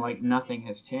talking like nothing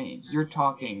has changed. You're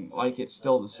talking like it's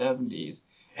still the '70s."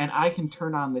 And I can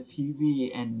turn on the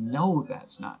TV and know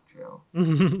that's not true.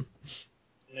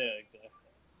 Yeah, exactly.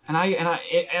 And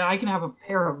I can have a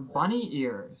pair of bunny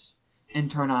ears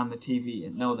and turn on the TV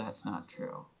and know that's not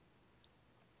true.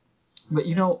 But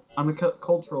on the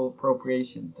cultural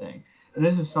appropriation thing, and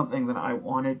this is something that I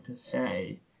wanted to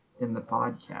say in the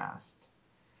podcast.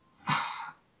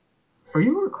 Are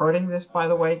you recording this, by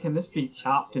the way? Can this be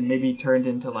chopped and maybe turned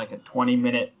into like a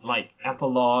 20-minute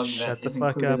epilogue Shut that the is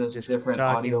fuck included up. as a Just keep different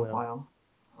talking, audio Will. file?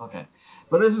 Okay.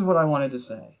 But this is what I wanted to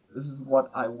say. This is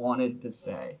what I wanted to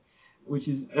say, which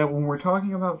is that when we're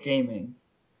talking about gaming,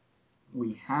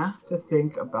 we have to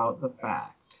think about the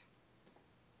fact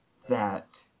that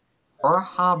our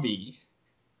hobby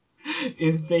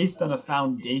is based on a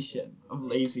foundation of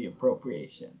lazy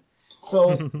appropriation.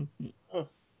 So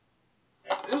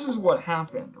this is what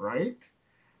happened, right?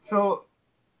 So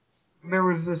there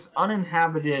was this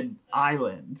uninhabited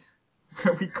island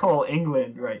that we call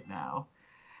England right now,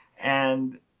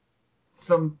 and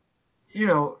some,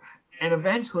 and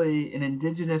eventually an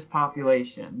indigenous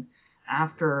population,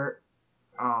 after,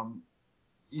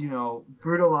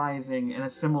 brutalizing and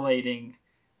assimilating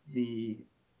the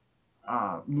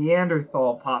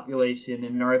Neanderthal population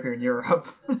in Northern Europe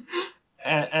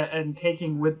and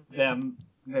taking with them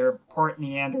their part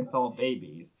Neanderthal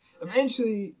babies.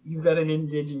 Eventually, you've got an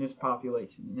indigenous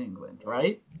population in England,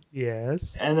 right?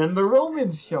 Yes. And then the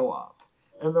Romans show up,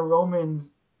 and the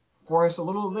Romans force a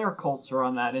little of their culture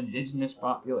on that indigenous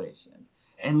population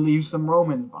and leave some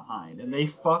Romans behind, and they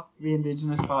fuck the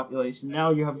indigenous population.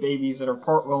 Now you have babies that are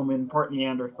part Roman, part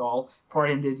Neanderthal, part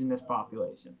indigenous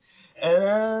population. And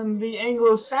then the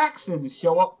Anglo-Saxons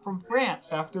show up from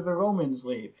France after the Romans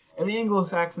leave, and the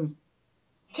Anglo-Saxons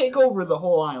take over the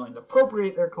whole island,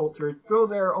 appropriate their culture, throw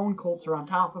their own culture on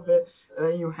top of it, and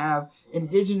then you have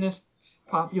indigenous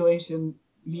population,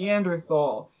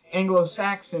 Neanderthal,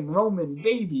 Anglo-Saxon, Roman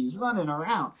babies running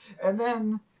around. And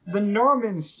then the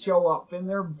Normans show up in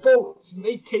their boats, and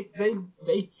they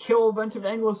kill a bunch of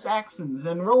Anglo-Saxons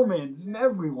and Romans and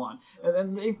everyone. And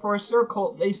then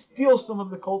they steal some of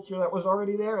the culture that was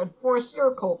already there and force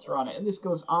their culture on it. And this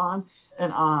goes on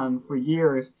and on for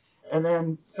years. And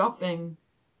then something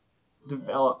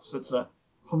develops. It's a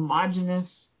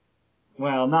homogenous,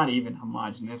 well, not even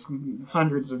homogenous,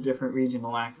 hundreds of different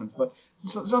regional accents, but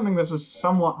something that's a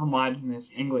somewhat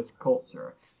homogenous English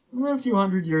culture. And then a few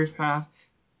hundred years pass.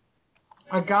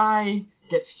 A guy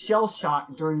gets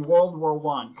shell-shocked during World War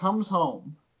I, comes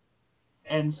home,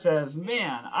 and says,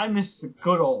 "Man, I miss the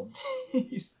good old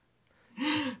days."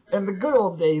 And the good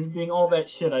old days being all that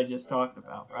shit I just talked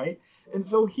about, right? And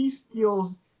so he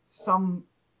steals some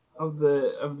of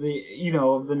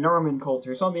the Norman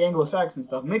culture, some of the Anglo-Saxon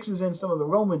stuff, mixes in some of the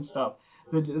Roman stuff,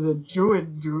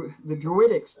 the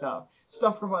Druidic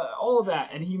stuff from all of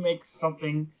that, and he makes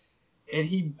something, and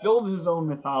he builds his own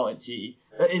mythology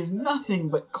that is nothing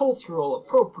but cultural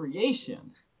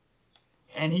appropriation,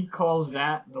 and he calls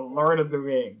that the Lord of the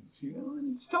Rings,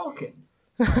 and it's Tolkien,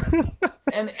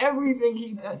 and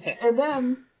everything and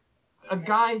then a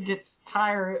guy gets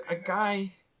tired, a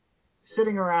guy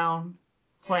sitting around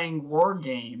playing war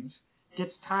games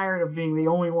gets tired of being the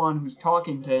only one who's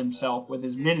talking to himself with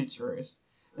his miniatures.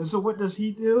 And so what does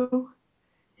he do?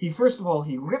 First of all,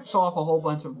 he rips off a whole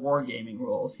bunch of wargaming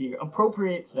rules. He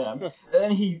appropriates them. And then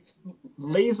he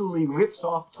lazily rips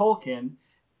off Tolkien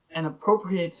and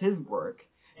appropriates his work.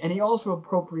 And he also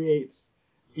appropriates,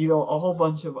 a whole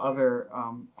bunch of other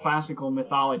classical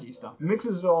mythology stuff.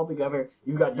 Mixes it all together.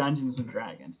 You've got Dungeons and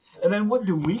Dragons. And then what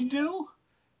do?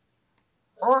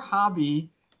 Our hobby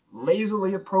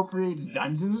lazily appropriates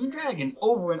Dungeons and Dragons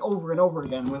over and over and over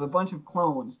again with a bunch of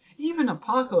clones. Even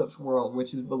Apocalypse World,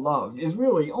 which is beloved, is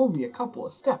really only a couple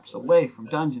of steps away from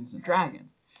Dungeons and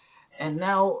Dragons. And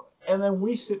then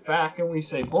we sit back and we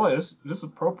say, boy, this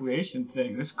appropriation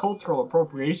thing, this cultural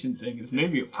appropriation thing is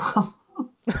maybe a problem.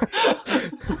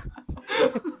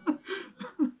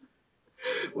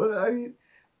 Well, I mean,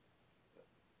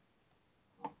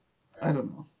 I don't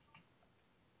know.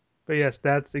 But yes,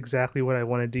 that's exactly what I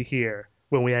wanted to hear.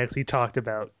 when we actually talked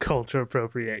about cultural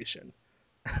appropriation.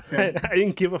 Okay. I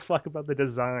didn't give a fuck about the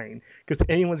design because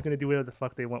anyone's going to do whatever the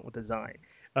fuck they want with design.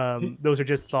 Those are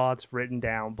just thoughts written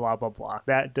down, blah blah blah.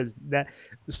 That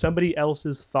somebody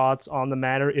else's thoughts on the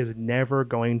matter is never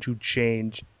going to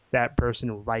change that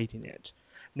person writing it.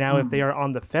 Now, if they are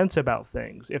on the fence about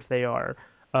things, if they are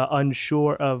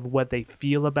unsure of what they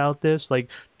feel about this, like,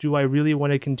 do I really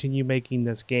want to continue making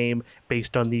this game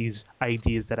based on these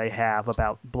ideas that I have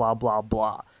about blah blah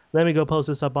blah? Let me go post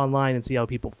this up online and see how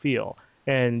people feel.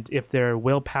 And if their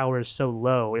willpower is so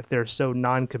low, if they're so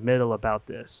non-committal about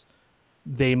this,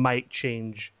 they might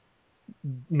change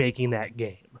making that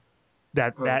game.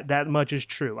 That much is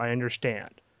true. I understand.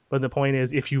 But the point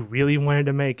is, if you really wanted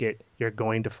to make it, you're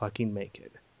going to fucking make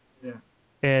it. Yeah.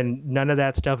 And none of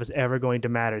that stuff is ever going to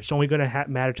matter. It's only going to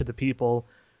matter to the people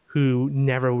who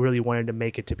never really wanted to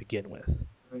make it to begin with.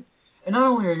 Right. And not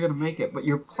only are you going to make it, but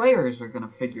your players are going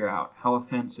to figure out how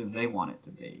offensive they want it to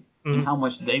be, and how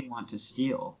much they want to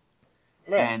steal,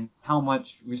 and how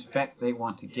much respect they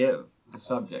want to give the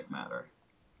subject matter.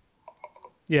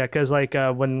 Yeah, because like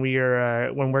when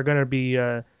we're gonna be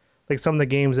like some of the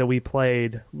games that we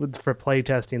played for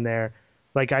playtesting there,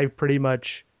 like I pretty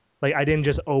much like I didn't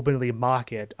just openly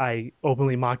mock it. I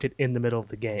openly mocked it in the middle of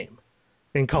the game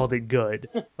and called it good.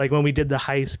 Like when we did the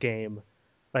heist game,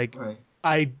 like Right.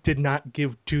 I did not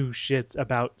give two shits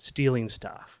about stealing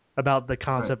stuff, about the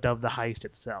concept of the heist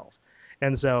itself.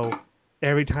 And so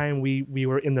every time we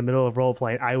were in the middle of role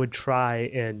playing, I would try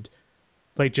and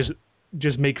like just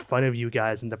make fun of you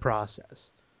guys in the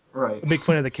process. Right. Make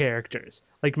fun of the characters.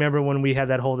 Like remember when we had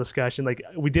that whole discussion? Like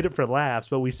we did it for laughs,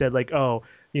 but we said like, oh,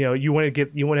 you know, you want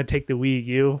to take the Wii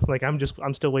U? Like I'm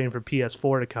still waiting for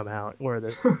PS4 to come out or the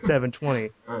 720.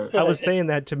 Right. I was saying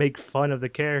that to make fun of the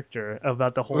character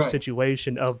about the whole Right.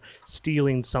 situation of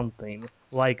stealing something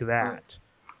like that. Right.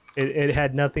 It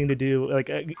had nothing to do like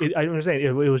I understand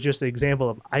it was just an example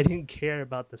of I didn't care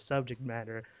about the subject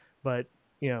matter, but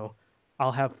you know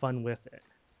I'll have fun with it.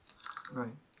 Right.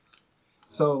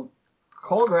 So,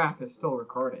 Colgraph is still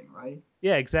recording, right?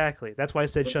 Yeah, exactly. That's why I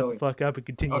said Just shut so the we... fuck up and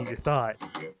continue Okay. your thought.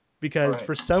 Thank you. Because Alright.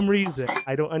 for some reason,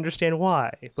 I don't understand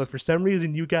why, but for some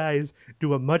reason you guys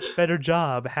do a much better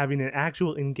job having an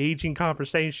actual engaging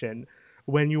conversation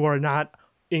when you are not,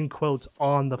 in quotes,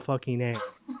 on the fucking air.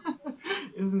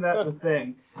 Isn't that the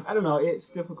thing? I don't know, it's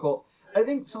difficult. I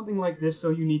think something like this,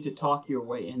 though, you need to talk your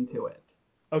way into it.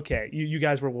 Okay, you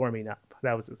guys were warming up.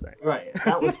 That was the thing. Right,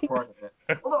 that was part of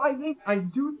it. Although I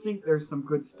do think there's some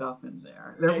good stuff in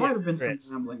there. There Yeah, might have been there some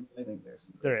is. rambling, but I think there's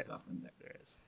some There good is. stuff in